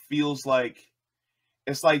it feels like,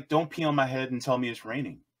 it's like, don't pee on my head and tell me it's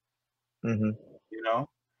raining. Mm-hmm. You know?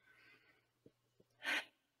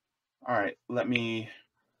 All right, let me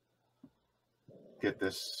get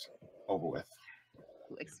this over with.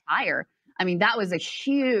 Expire. I mean, that was a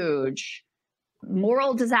huge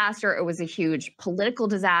moral disaster. It was a huge political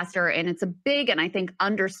disaster. And it's a big and I think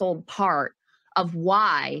undersold part of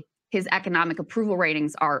why his economic approval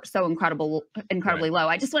ratings are so incredibly low.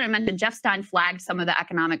 I just want to mention Jeff Stein flagged some of the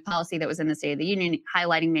economic policy that was in the State of the Union,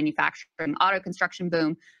 highlighting manufacturing, auto construction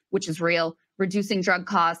boom, which is real, reducing drug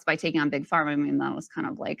costs by taking on big pharma. I mean, that was kind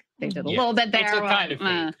of like they did a little bit there. It's a kind of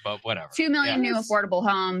fake, but whatever. 2 million new affordable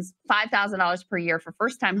homes, $5,000 per year for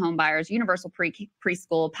first-time home buyers, universal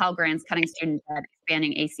preschool, Pell Grants, cutting student debt,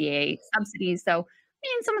 expanding ACA subsidies. So, I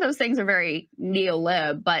mean, some of those things are very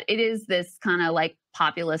neo-lib, but it is this kind of like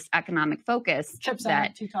populist economic focus Chips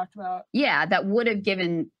that you talked about. Yeah, that would have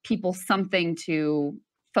given people something to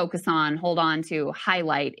focus on, hold on to,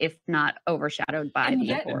 highlight, if not overshadowed by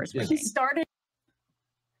the horrors. He started.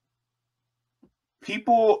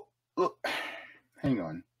 People, hang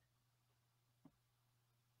on,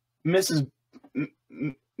 Miss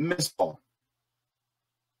Paul,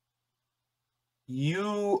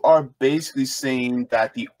 you are basically saying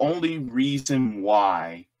that the only reason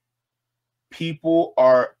why people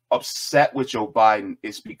are upset with Joe Biden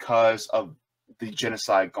is because of the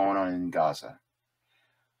genocide going on in Gaza.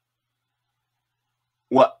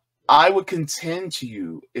 What I would contend to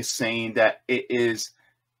you is saying that it is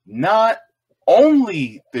not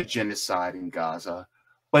only the genocide in Gaza,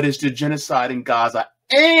 but it's the genocide in Gaza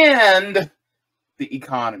and the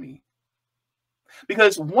economy.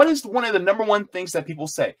 Because what is one of the number one things that people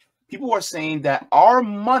say? People are saying that our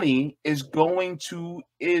money is going to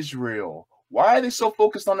Israel. Why are they so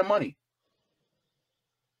focused on the money?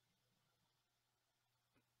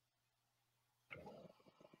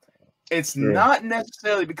 It's not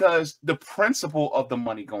necessarily because the principle of the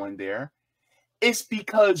money going there. It's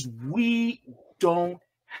because we don't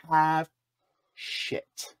have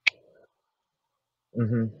shit.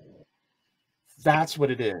 Mm-hmm. That's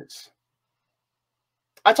what it is.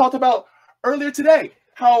 I talked about earlier today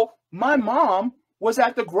how my mom was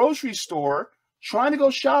at the grocery store trying to go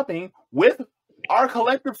shopping with our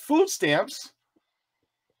collective food stamps,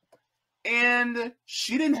 and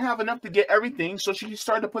she didn't have enough to get everything, so she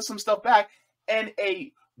started to put some stuff back, and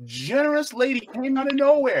a generous lady came out of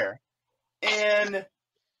nowhere and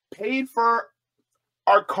paid for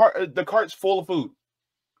our the carts full of food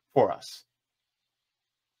for us.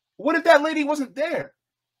 What if that lady wasn't there?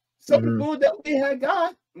 Some of the food that we had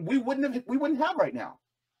got, we wouldn't have right now,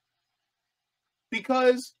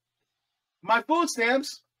 because my food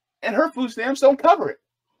stamps and her food stamps don't cover it.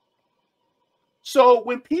 So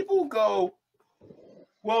when people go,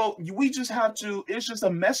 well, we just have to, it's just a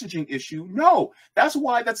messaging issue. No, that's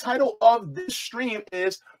why the title of this stream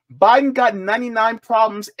is Biden got 99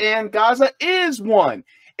 problems and Gaza is one.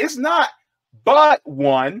 It's not but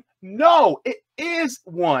one. No, it is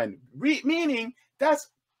one. Meaning that's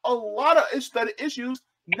a lot of issues,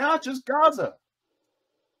 not just Gaza.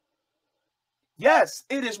 Yes,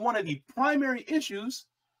 it is one of the primary issues.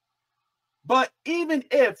 But even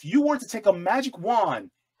if you were to take a magic wand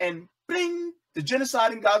and bing, the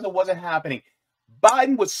genocide in Gaza wasn't happening,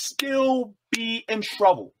 Biden would still be in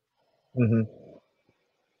trouble. Mm-hmm.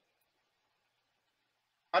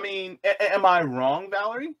 I mean, am I wrong,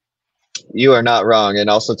 Valerie? You are not wrong. And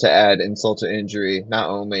also to add insult to injury, not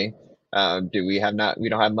only we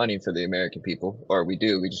don't have money for the American people, or we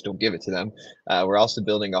do, we just don't give it to them. We're also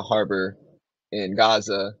building a harbor in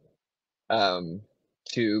Gaza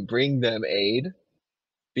to bring them aid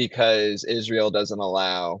because Israel doesn't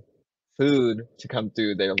allow food to come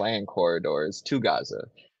through their land corridors to Gaza.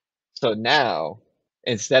 So now,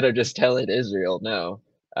 instead of just telling Israel no,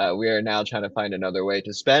 we are now trying to find another way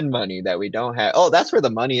to spend money that we don't have. Oh, that's where the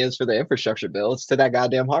money is for the infrastructure bill. It's to that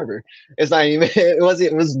goddamn harbor. It's not even. It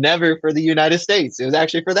was never for the United States. It was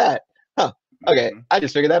actually for that. Huh. Okay, I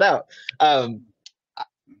just figured that out.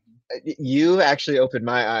 You actually opened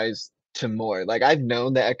my eyes to more. Like, I've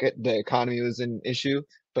known that the economy was an issue,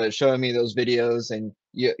 but showing me those videos and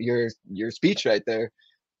your speech right there,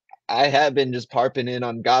 I have been just harping in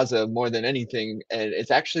on Gaza more than anything, and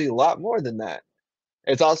it's actually a lot more than that.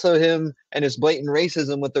 It's also him and his blatant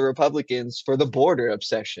racism with the Republicans for the border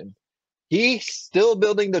obsession. He's still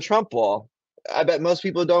building the Trump wall. I bet most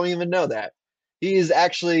people don't even know that. He is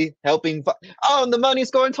actually helping. Oh, and the money's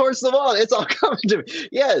going towards the wall. It's all coming to me.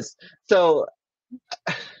 Yes. So,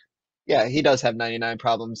 yeah, he does have 99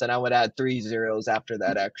 problems, and I would add 3 zeros after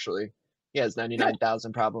that, actually. He has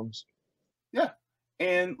 99,000 problems. Yeah.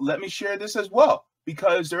 And let me share this as well,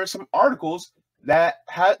 because there are some articles that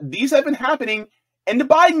these have been happening in the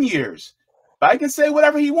Biden years. Biden can say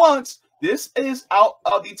whatever he wants. This is out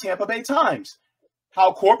of the Tampa Bay Times.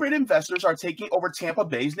 How corporate investors are taking over Tampa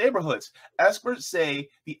Bay's neighborhoods. Experts say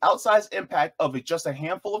the outsized impact of just a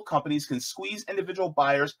handful of companies can squeeze individual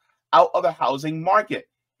buyers out of the housing market.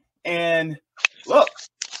 And look,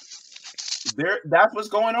 that's what's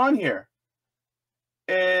going on here.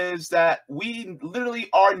 Is that we literally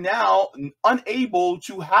are now unable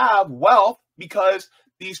to have wealth because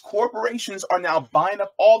these corporations are now buying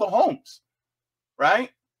up all the homes,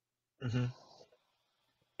 right? Mm-hmm.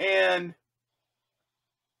 And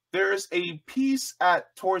there's a piece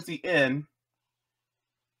towards the end.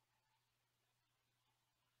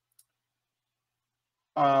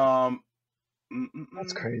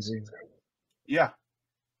 That's crazy. Yeah.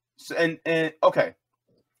 So, and okay.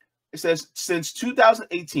 It says, since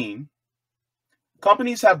 2018,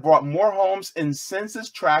 companies have bought more homes in census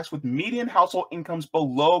tracts with median household incomes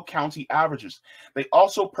below county averages. They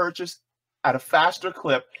also purchase at a faster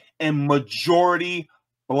clip in majority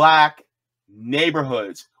Black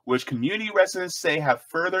neighborhoods, which community residents say have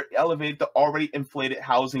further elevated the already inflated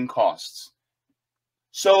housing costs.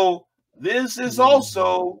 So this is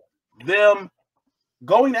also them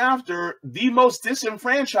going after the most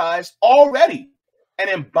disenfranchised already. And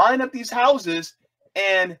then buying up these houses,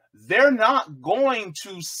 and they're not going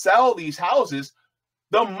to sell these houses.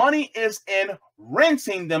 The money is in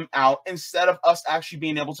renting them out instead of us actually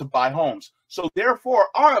being able to buy homes. So therefore,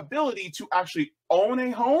 our ability to actually own a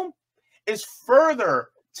home is further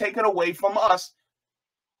taken away from us,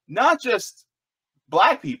 not just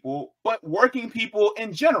Black people, but working people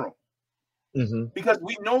in general, because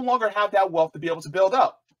we no longer have that wealth to be able to build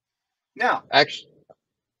up. Now, actually,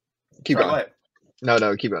 keep going. Go ahead.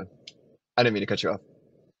 No, keep going. I didn't mean to cut you off.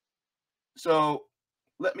 So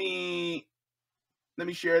let me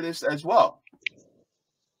share this as well,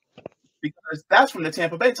 because that's from the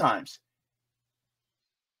Tampa Bay Times.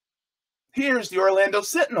 Here's the Orlando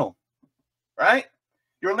Sentinel, right?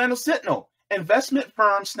 The Orlando Sentinel. Investment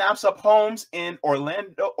firm snaps up homes in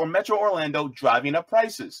Orlando or Metro Orlando, driving up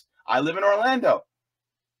prices. I live in Orlando.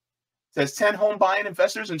 Says 10 home buying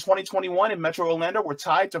investors in 2021 in Metro Orlando were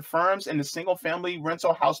tied to firms in the single-family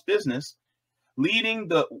rental house business, leading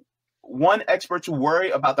the one expert to worry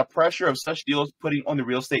about the pressure of such deals putting on the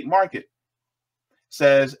real estate market.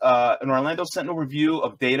 Says an Orlando Sentinel review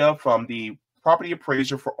of data from the property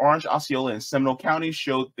appraiser for Orange, Osceola, and Seminole counties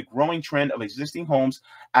showed the growing trend of existing homes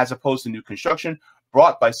as opposed to new construction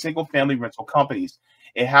brought by single-family rental companies.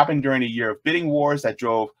 It happened during a year of bidding wars that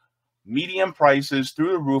drove median prices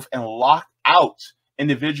through the roof and locked out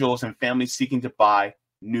individuals and families seeking to buy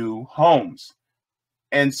new homes.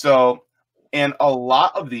 And so, and a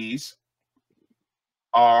lot of these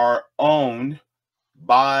are owned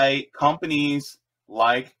by companies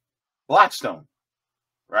like Blackstone,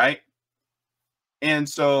 right? And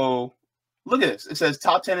so look at this. It says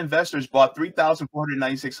top 10 investors bought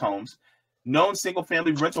 3,496 homes. Known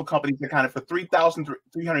single-family rental companies accounted for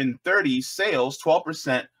 3,330 sales,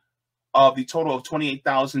 12% of the total of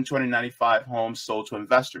 28,295 homes sold to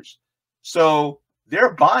investors. So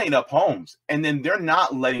they're buying up homes, and then they're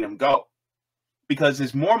not letting them go because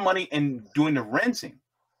there's more money in doing the renting,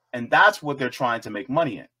 and that's what they're trying to make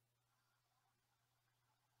money in.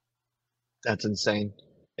 That's insane.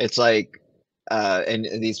 It's like, and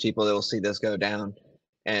these people, they'll see this go down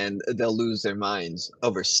and they'll lose their minds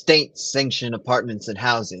over state-sanctioned apartments and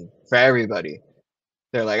housing for everybody.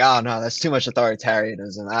 They're like, oh no, that's too much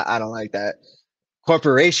authoritarianism. I don't like that.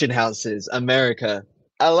 Corporation houses, America.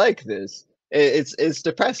 I like this. It's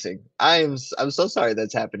depressing. I'm so sorry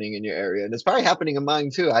that's happening in your area, and it's probably happening in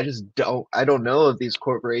mine too. I don't know of these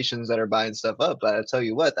corporations that are buying stuff up, but I tell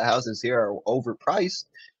you what, the houses here are overpriced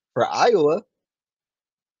for Iowa.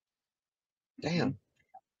 Damn.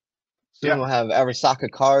 Soon we'll have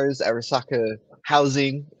Arasaka cars, Arasaka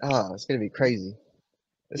housing. Oh, it's gonna be crazy.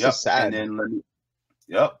 This is sad. And then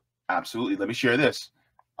absolutely. Let me share this.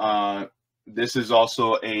 This is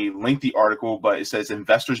also a lengthy article, but it says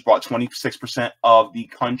investors bought 26% of the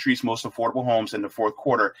country's most affordable homes in the fourth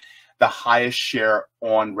quarter, the highest share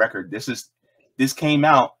on record. This came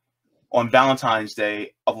out on Valentine's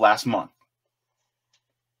Day of last month.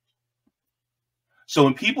 So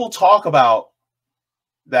when people talk about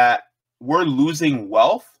that we're losing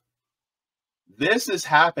wealth, this is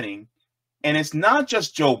happening. And it's not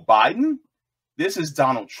just Joe Biden. This is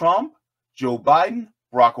Donald Trump, Joe Biden,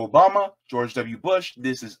 Barack Obama, George W. Bush.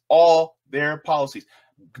 This is all their policies.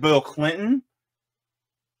 Bill Clinton,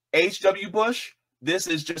 H.W. Bush. This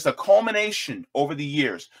is just a culmination over the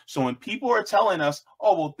years. So when people are telling us,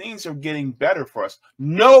 oh, well, things are getting better for us.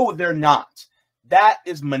 No, they're not. That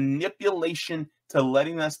is manipulation to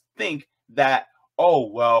letting us think that, oh,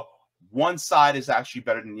 well, one side is actually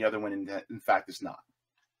better than the other one. And in fact, it's not.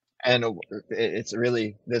 And it's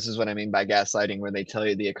really, this is what I mean by gaslighting, where they tell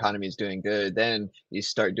you the economy is doing good. Then you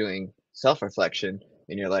start doing self-reflection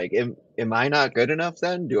and you're like, am I not good enough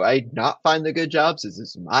then? Do I not find the good jobs? Is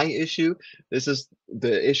this my issue? This is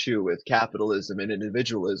the issue with capitalism and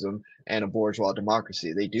individualism and a bourgeois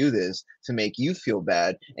democracy. They do this to make you feel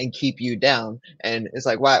bad and keep you down. And it's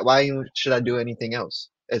like, why should I do anything else?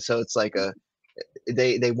 And so it's like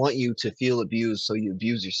they want you to feel abused, so you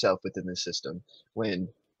abuse yourself within the system when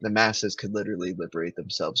the masses could literally liberate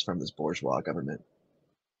themselves from this bourgeois government.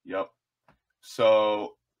 Yep.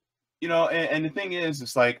 So, and the thing is,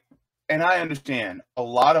 it's like, and I understand a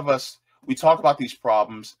lot of us, we talk about these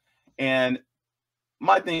problems, and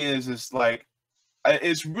my thing is like,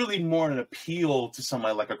 it's really more an appeal to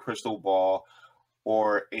somebody like a Crystal Ball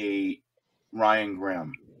or a Ryan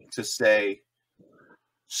Grimm to say,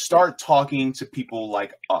 start talking to people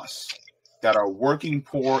like us that are working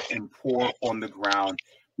poor and poor on the ground,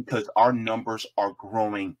 because our numbers are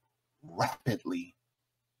growing rapidly.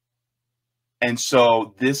 And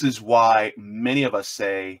so this is why many of us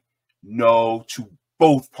say no to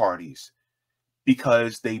both parties,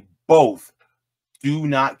 because they both do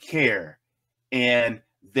not care. And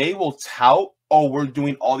they will tout, oh, we're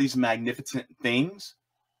doing all these magnificent things.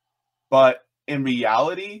 But in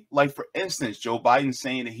reality, like for instance, Joe Biden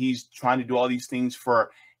saying that he's trying to do all these things for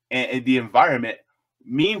the environment.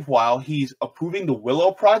 Meanwhile, he's approving the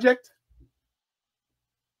Willow Project.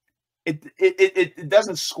 It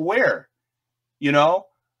doesn't square,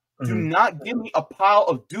 Mm-hmm. Do not give me a pile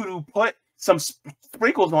of doo-doo, put some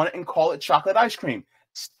sprinkles on it and call it chocolate ice cream.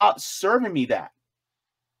 Stop serving me that.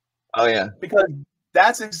 Oh, yeah. Because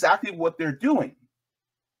that's exactly what they're doing,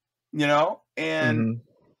 and Mm-hmm.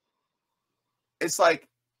 it's like,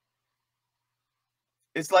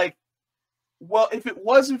 well, if it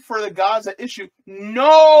wasn't for the Gaza issue,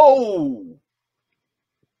 no,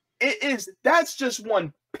 it is. That's just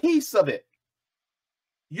one piece of it.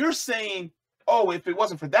 You're saying, oh, if it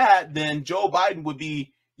wasn't for that, then Joe Biden would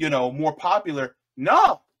be, more popular.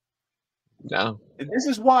 No. And this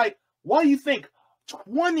is why you think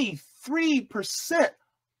 23%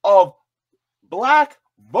 of Black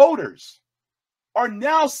voters are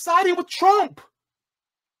now siding with Trump.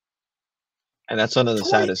 And that's one of the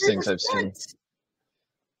saddest things I've seen.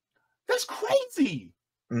 That's crazy.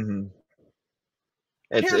 Mm-hmm.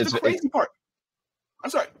 Here's the crazy part. I'm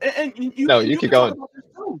sorry. And you keep going.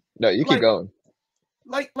 No, you keep going.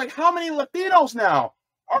 Like how many Latinos now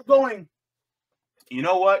are going, you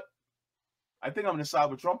know what? I think I'm going to side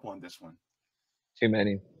with Trump on this one. Too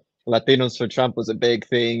many. Latinos for Trump was a big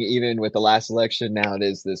thing, even with the last election. Now it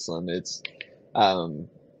is this one. It's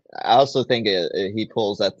I also think he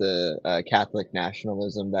pulls at the Catholic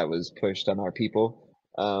nationalism that was pushed on our people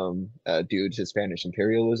due to Spanish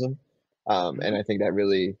imperialism, and I think that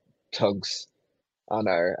really tugs on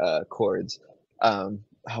our chords. What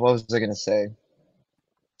was I gonna say?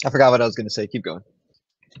 I forgot what I was gonna say. Keep going.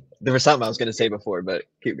 There was something I was gonna say before, but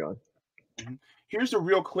keep going. Here's the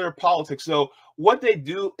real clear politics. So what they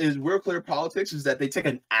do is real clear politics is that they take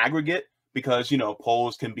an aggregate, because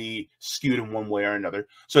polls can be skewed in one way or another.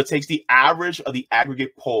 So it takes the average of the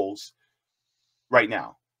aggregate polls right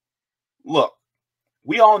now. Look,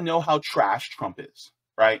 we all know how trash Trump is,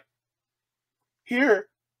 right? Here,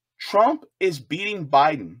 Trump is beating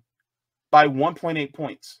Biden by 1.8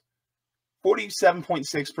 points,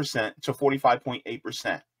 47.6% to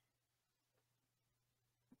 45.8%.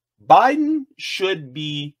 Biden should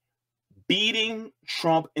be beating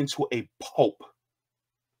Trump into a pulp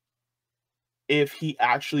if he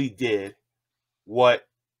actually did what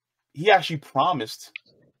he actually promised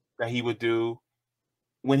that he would do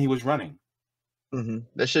when he was running.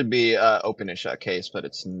 This should be open and shut case, but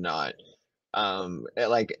it's not.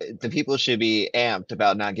 Like the people should be amped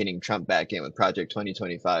about not getting Trump back in with Project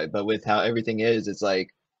 2025, but with how everything is, it's like,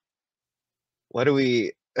 what are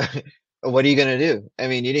we? What are you gonna do? I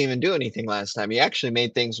mean, you didn't even do anything last time. You actually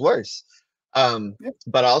made things worse.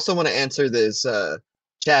 But I also want to answer this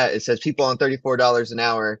chat. It says people on $34 an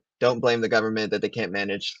hour don't blame the government that they can't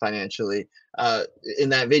manage financially. In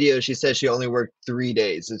that video, she says she only worked 3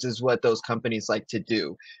 days. This is what those companies like to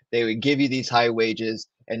do. They would give you these high wages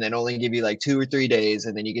and then only give you like 2 or 3 days,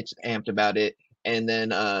 and then you get amped about it. And then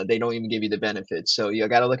they don't even give you the benefits. So you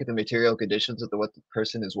got to look at the material conditions of what the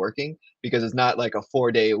person is working, because it's not like a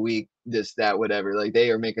 4-day a week, this, that, whatever. Like they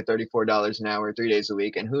are making $34 an hour, 3 days a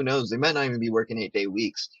week. And who knows, they might not even be working 8-day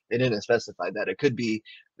weeks. They didn't specify that. It could be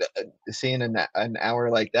seeing an hour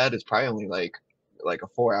like that is probably only like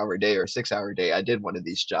a 4-hour day or 6-hour day. I did one of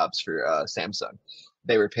these jobs for Samsung.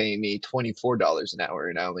 They were paying me $24 an hour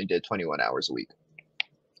and I only did 21 hours a week.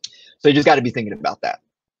 So you just got to be thinking about that.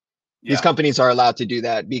 These companies are allowed to do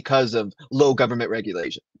that because of low government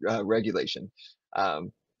regulation,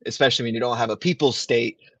 especially when you don't have a people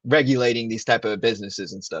state regulating these type of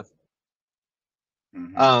businesses and stuff.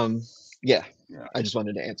 Yeah, I just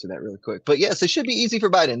wanted to answer that really quick. But yes, it should be easy for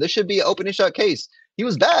Biden. This should be an open and shut case. He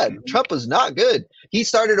was bad. Trump was not good. He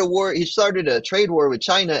started a war. He started a trade war with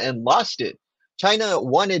China and lost it. China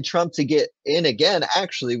wanted Trump to get in again,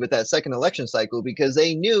 actually, with that second election cycle, because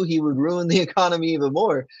they knew he would ruin the economy even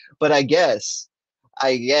more. But I guess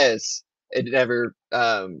it never,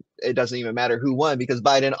 it doesn't even matter who won, because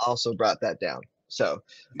Biden also brought that down. So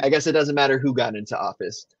I guess it doesn't matter who got into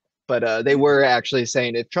office. But they were actually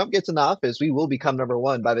saying if Trump gets in the office, we will become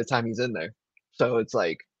 #1 by the time he's in there. So it's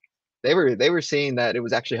like they were seeing that it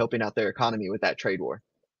was actually helping out their economy with that trade war.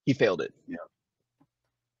 He failed it. Yeah.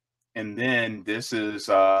 And then this is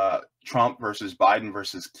Trump versus Biden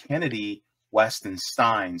versus Kennedy, West, and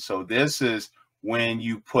Stein. So this is when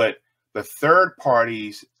you put the third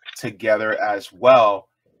parties together as well.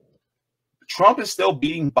 Trump is still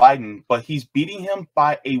beating Biden, but he's beating him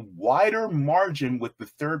by a wider margin with the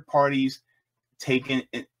third parties taken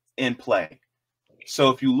in play.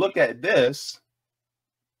 So if you look at this,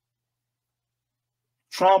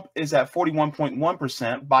 Trump is at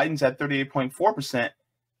 41.1%, Biden's at 38.4%.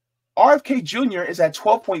 RFK Jr. is at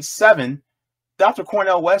 12.7%, Dr.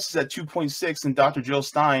 Cornel West is at 2.6%, and Dr. Jill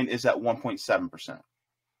Stein is at 1.7%.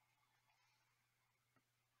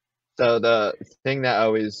 So the thing that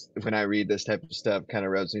always, when I read this type of stuff, kind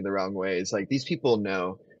of rubs me the wrong way is like these people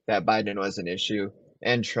know that Biden was an issue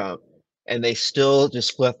and Trump, and they still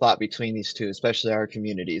just flip-flop between these two, especially our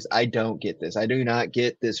communities. I don't get this. I do not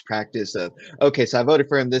get this practice of, okay, so I voted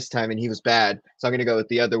for him this time and he was bad, so I'm going to go with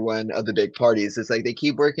the other one of the big parties. It's like they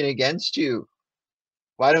keep working against you.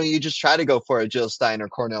 Why don't you just try to go for a Jill Stein or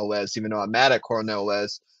Cornel West, even though I'm mad at Cornel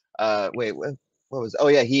West? Wait, what was, oh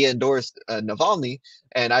yeah, he endorsed Navalny,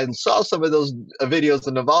 and I saw some of those videos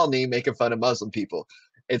of Navalny making fun of Muslim people.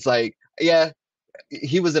 It's like, yeah,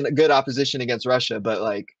 he was in a good opposition against Russia, but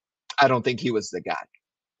like, I don't think he was the guy.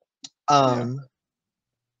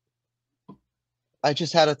 I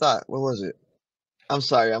just had a thought. What was it? I'm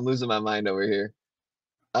sorry, I'm losing my mind over here.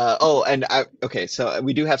 Okay, so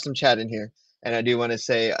we do have some chat in here, and I do want to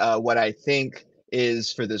say what I think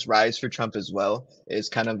is for this rise for Trump as well is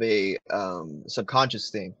kind of a subconscious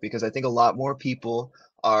thing, because I think a lot more people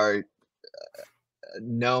are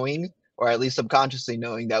knowing, or at least subconsciously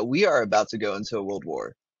knowing, that we are about to go into a world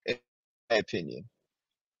war, in my opinion.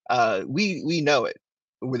 We know it.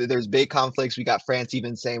 there's big conflicts. We got France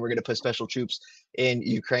even saying we're going to put special troops in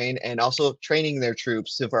Ukraine, and also training their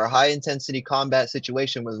troops for a high intensity combat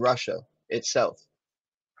situation with Russia itself.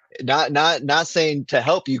 Not saying to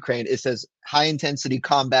help Ukraine. It says high intensity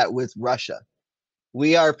combat with Russia.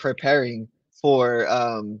 We are preparing for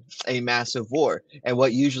a massive war, and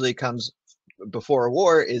what usually comes before a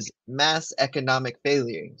war is mass economic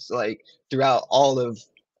failures, like throughout all of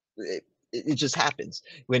it. It just happens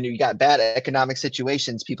when you got bad economic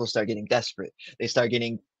situations. People start getting desperate, they start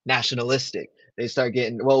getting nationalistic, they start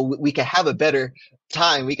getting, well, we could have a better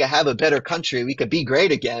time, we could have a better country, we could be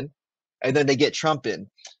great again, and then they get Trump in.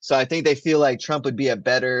 So I think they feel like Trump would be a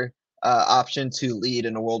better option to lead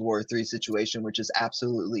in a World War III situation, which is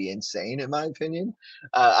absolutely insane in my opinion.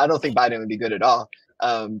 I don't think Biden would be good at all.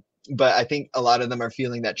 But I think a lot of them are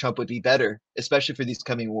feeling that Trump would be better, especially for these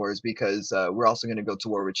coming wars, because we're also going to go to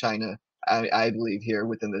war with China, I believe, here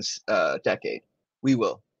within this decade. We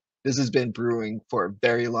will. This has been brewing for a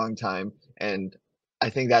very long time, and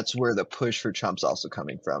I think that's where the push for Trump's also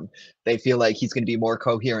coming from. They feel like he's going to be more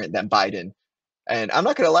coherent than Biden. And I'm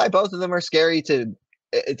not going to lie, both of them are scary to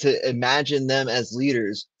imagine them as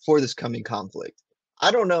leaders for this coming conflict.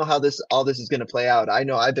 I don't know how all this is going to play out. I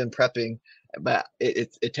know I've been prepping, but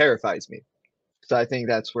it terrifies me. So I think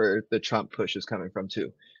that's where the Trump push is coming from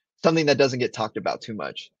too. Something that doesn't get talked about too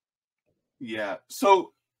much. Yeah.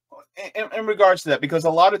 So in regards to that, because a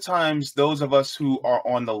lot of times those of us who are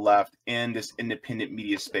on the left in this independent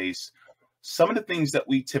media space, some of the things that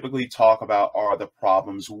we typically talk about are the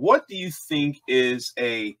problems. What do you think is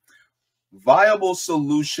a viable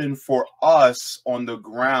solution for us on the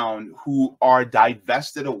ground who are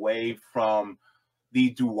divested away from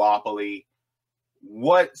the duopoly?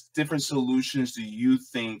 What different solutions do you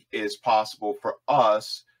think is possible for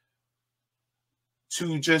us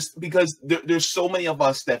to just, because there's so many of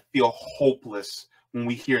us that feel hopeless when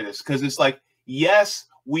we hear this, because it's like, yes,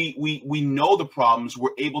 we know the problems,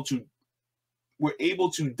 we're able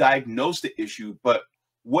to diagnose the issue, but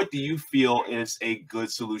what do you feel is a good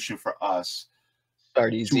solution for us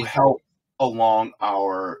Start easy to help along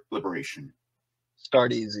our liberation?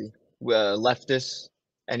 Start easy. Leftists,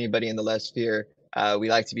 anybody in the left sphere, we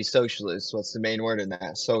like to be socialists. What's the main word in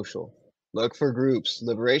that? Social. Look for groups,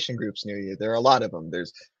 liberation groups near you. There are a lot of them.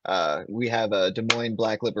 We have a Des Moines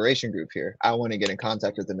Black Liberation Group here. I want to get in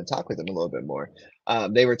contact with them and talk with them a little bit more.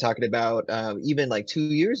 They were talking about even like 2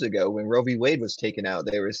 years ago when Roe v. Wade was taken out.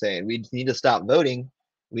 They were saying we need to stop voting.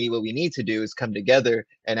 What we need to do is come together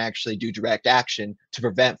and actually do direct action to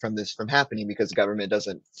prevent this from happening, because the government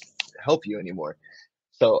doesn't help you anymore.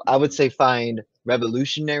 So I would say find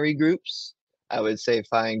revolutionary groups. I would say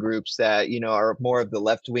find groups that, are more of the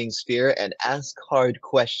left-wing sphere, and ask hard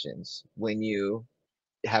questions when you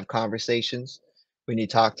have conversations, when you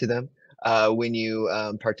talk to them, when you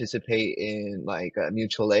participate in like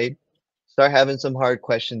mutual aid. Start having some hard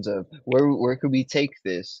questions of where could we take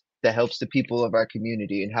this that helps the people of our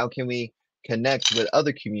community, and how can we connect with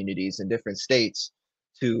other communities in different states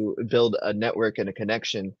to build a network and a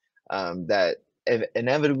connection that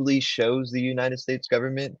inevitably shows the United States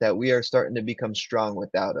government that we are starting to become strong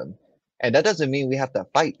without them. And that doesn't mean we have to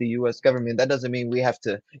fight the US government. That doesn't mean we have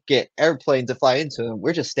to get airplanes to fly into them.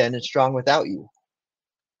 We're just standing strong without you.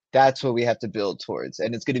 That's what we have to build towards.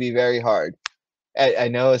 And it's going to be very hard. I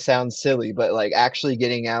know it sounds silly, but like actually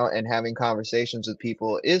getting out and having conversations with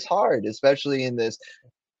people is hard, especially in this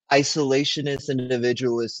isolationist,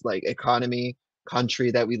 individualist like economy,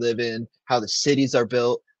 country that we live in, how the cities are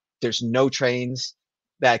built. There's no trains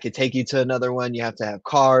that could take you to another one. You have to have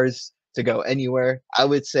cars to go anywhere. I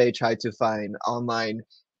would say try to find online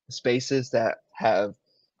spaces that have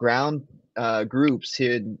ground groups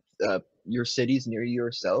here in your cities near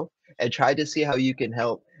yourself, and try to see how you can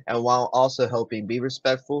help. And while also helping, be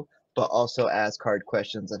respectful, but also ask hard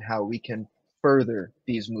questions on how we can further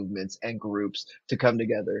these movements and groups to come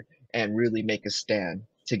together and really make a stand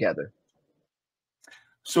together.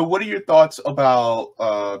 So what are your thoughts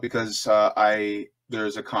about, because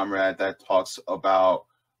there's a comrade that talks about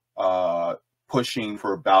pushing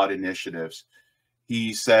for ballot initiatives.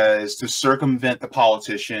 He says to circumvent the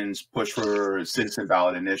politicians, push for citizen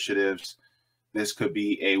ballot initiatives. This could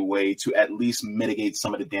be a way to at least mitigate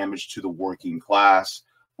some of the damage to the working class.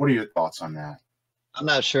 What are your thoughts on that? I'm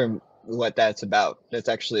not sure what that's about. That's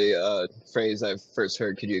actually a phrase I've first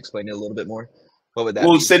heard. Could you explain it a little bit more? What would that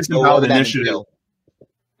be? Citizen ballot initiative.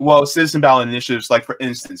 Well, citizen ballot initiatives, like for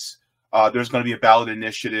instance, there's going to be a ballot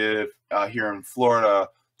initiative here in Florida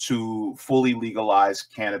to fully legalize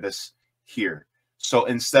cannabis here. So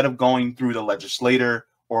instead of going through the legislator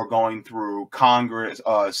or going through Congress,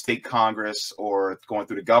 state Congress, or going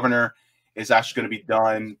through the governor, is actually going to be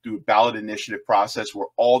done through a ballot initiative process where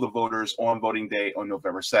all the voters on voting day on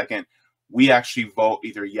November 2nd, we actually vote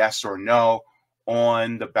either yes or no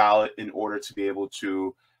on the ballot in order to be able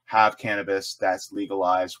to have cannabis that's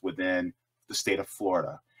legalized within the state of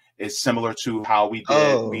Florida. It's similar to how we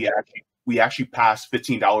did. We actually passed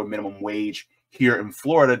 $15 minimum wage here in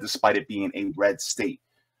Florida, despite it being a red state.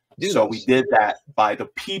 So we did that by the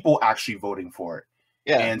people actually voting for it.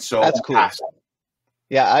 Yeah, and so that's cool.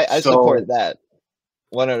 Yeah, I support that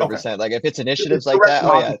 100%. Like if it's initiatives like that,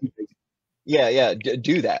 oh yeah,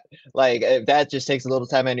 do that. Like if that just takes a little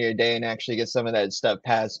time out of your day and actually get some of that stuff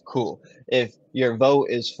passed, cool. If your vote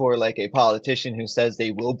is for like a politician who says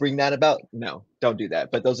they will bring that about, no, don't do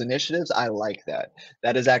that. But those initiatives, I like that.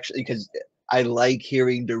 That is actually because I like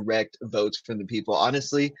hearing direct votes from the people.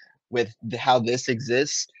 Honestly, with how this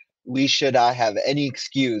exists, we should not have any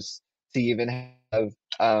excuse to even have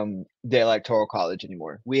the electoral college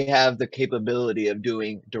anymore. We have the capability of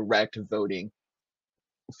doing direct voting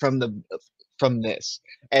from this,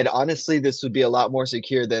 and honestly this would be a lot more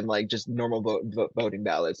secure than like just normal voting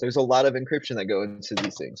ballots. There's a lot of encryption that go into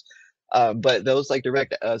these things, but those like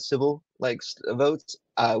direct civil like votes,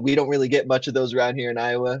 we don't really get much of those around here in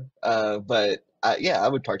Iowa, but yeah, I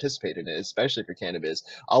would participate in it, especially for cannabis.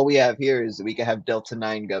 All we have here is we can have Delta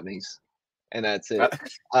 9 gummies and that's it.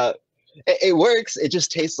 It works, it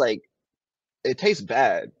just tastes like, it tastes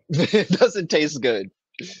bad. It doesn't taste good.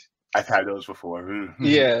 I've had those before.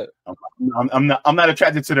 Yeah, I'm not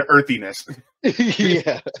attracted to the earthiness.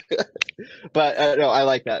 Yeah, but no, I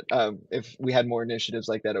like that. If we had more initiatives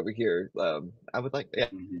like that over here, I would like. Yeah,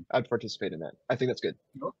 I'd participate in that. I think that's good.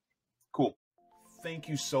 Cool. Thank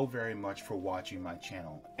you so very much for watching my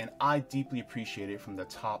channel, and I deeply appreciate it from the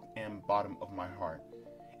top and bottom of my heart.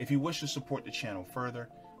 If you wish to support the channel further,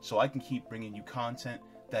 so I can keep bringing you content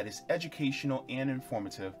that is educational and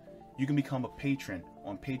informative, you can become a patron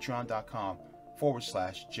on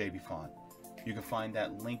patreon.com/Jaybefaunt. You can find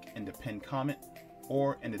that link in the pinned comment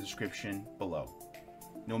or in the description below.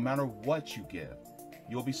 No matter what you give,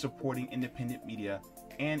 you'll be supporting independent media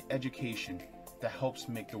and education that helps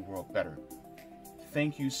make the world better.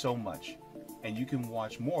 Thank you so much, and you can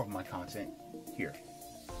watch more of my content here.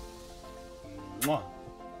 Mwah.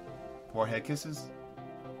 Forehead kisses,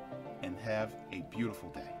 and have a beautiful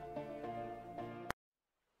day.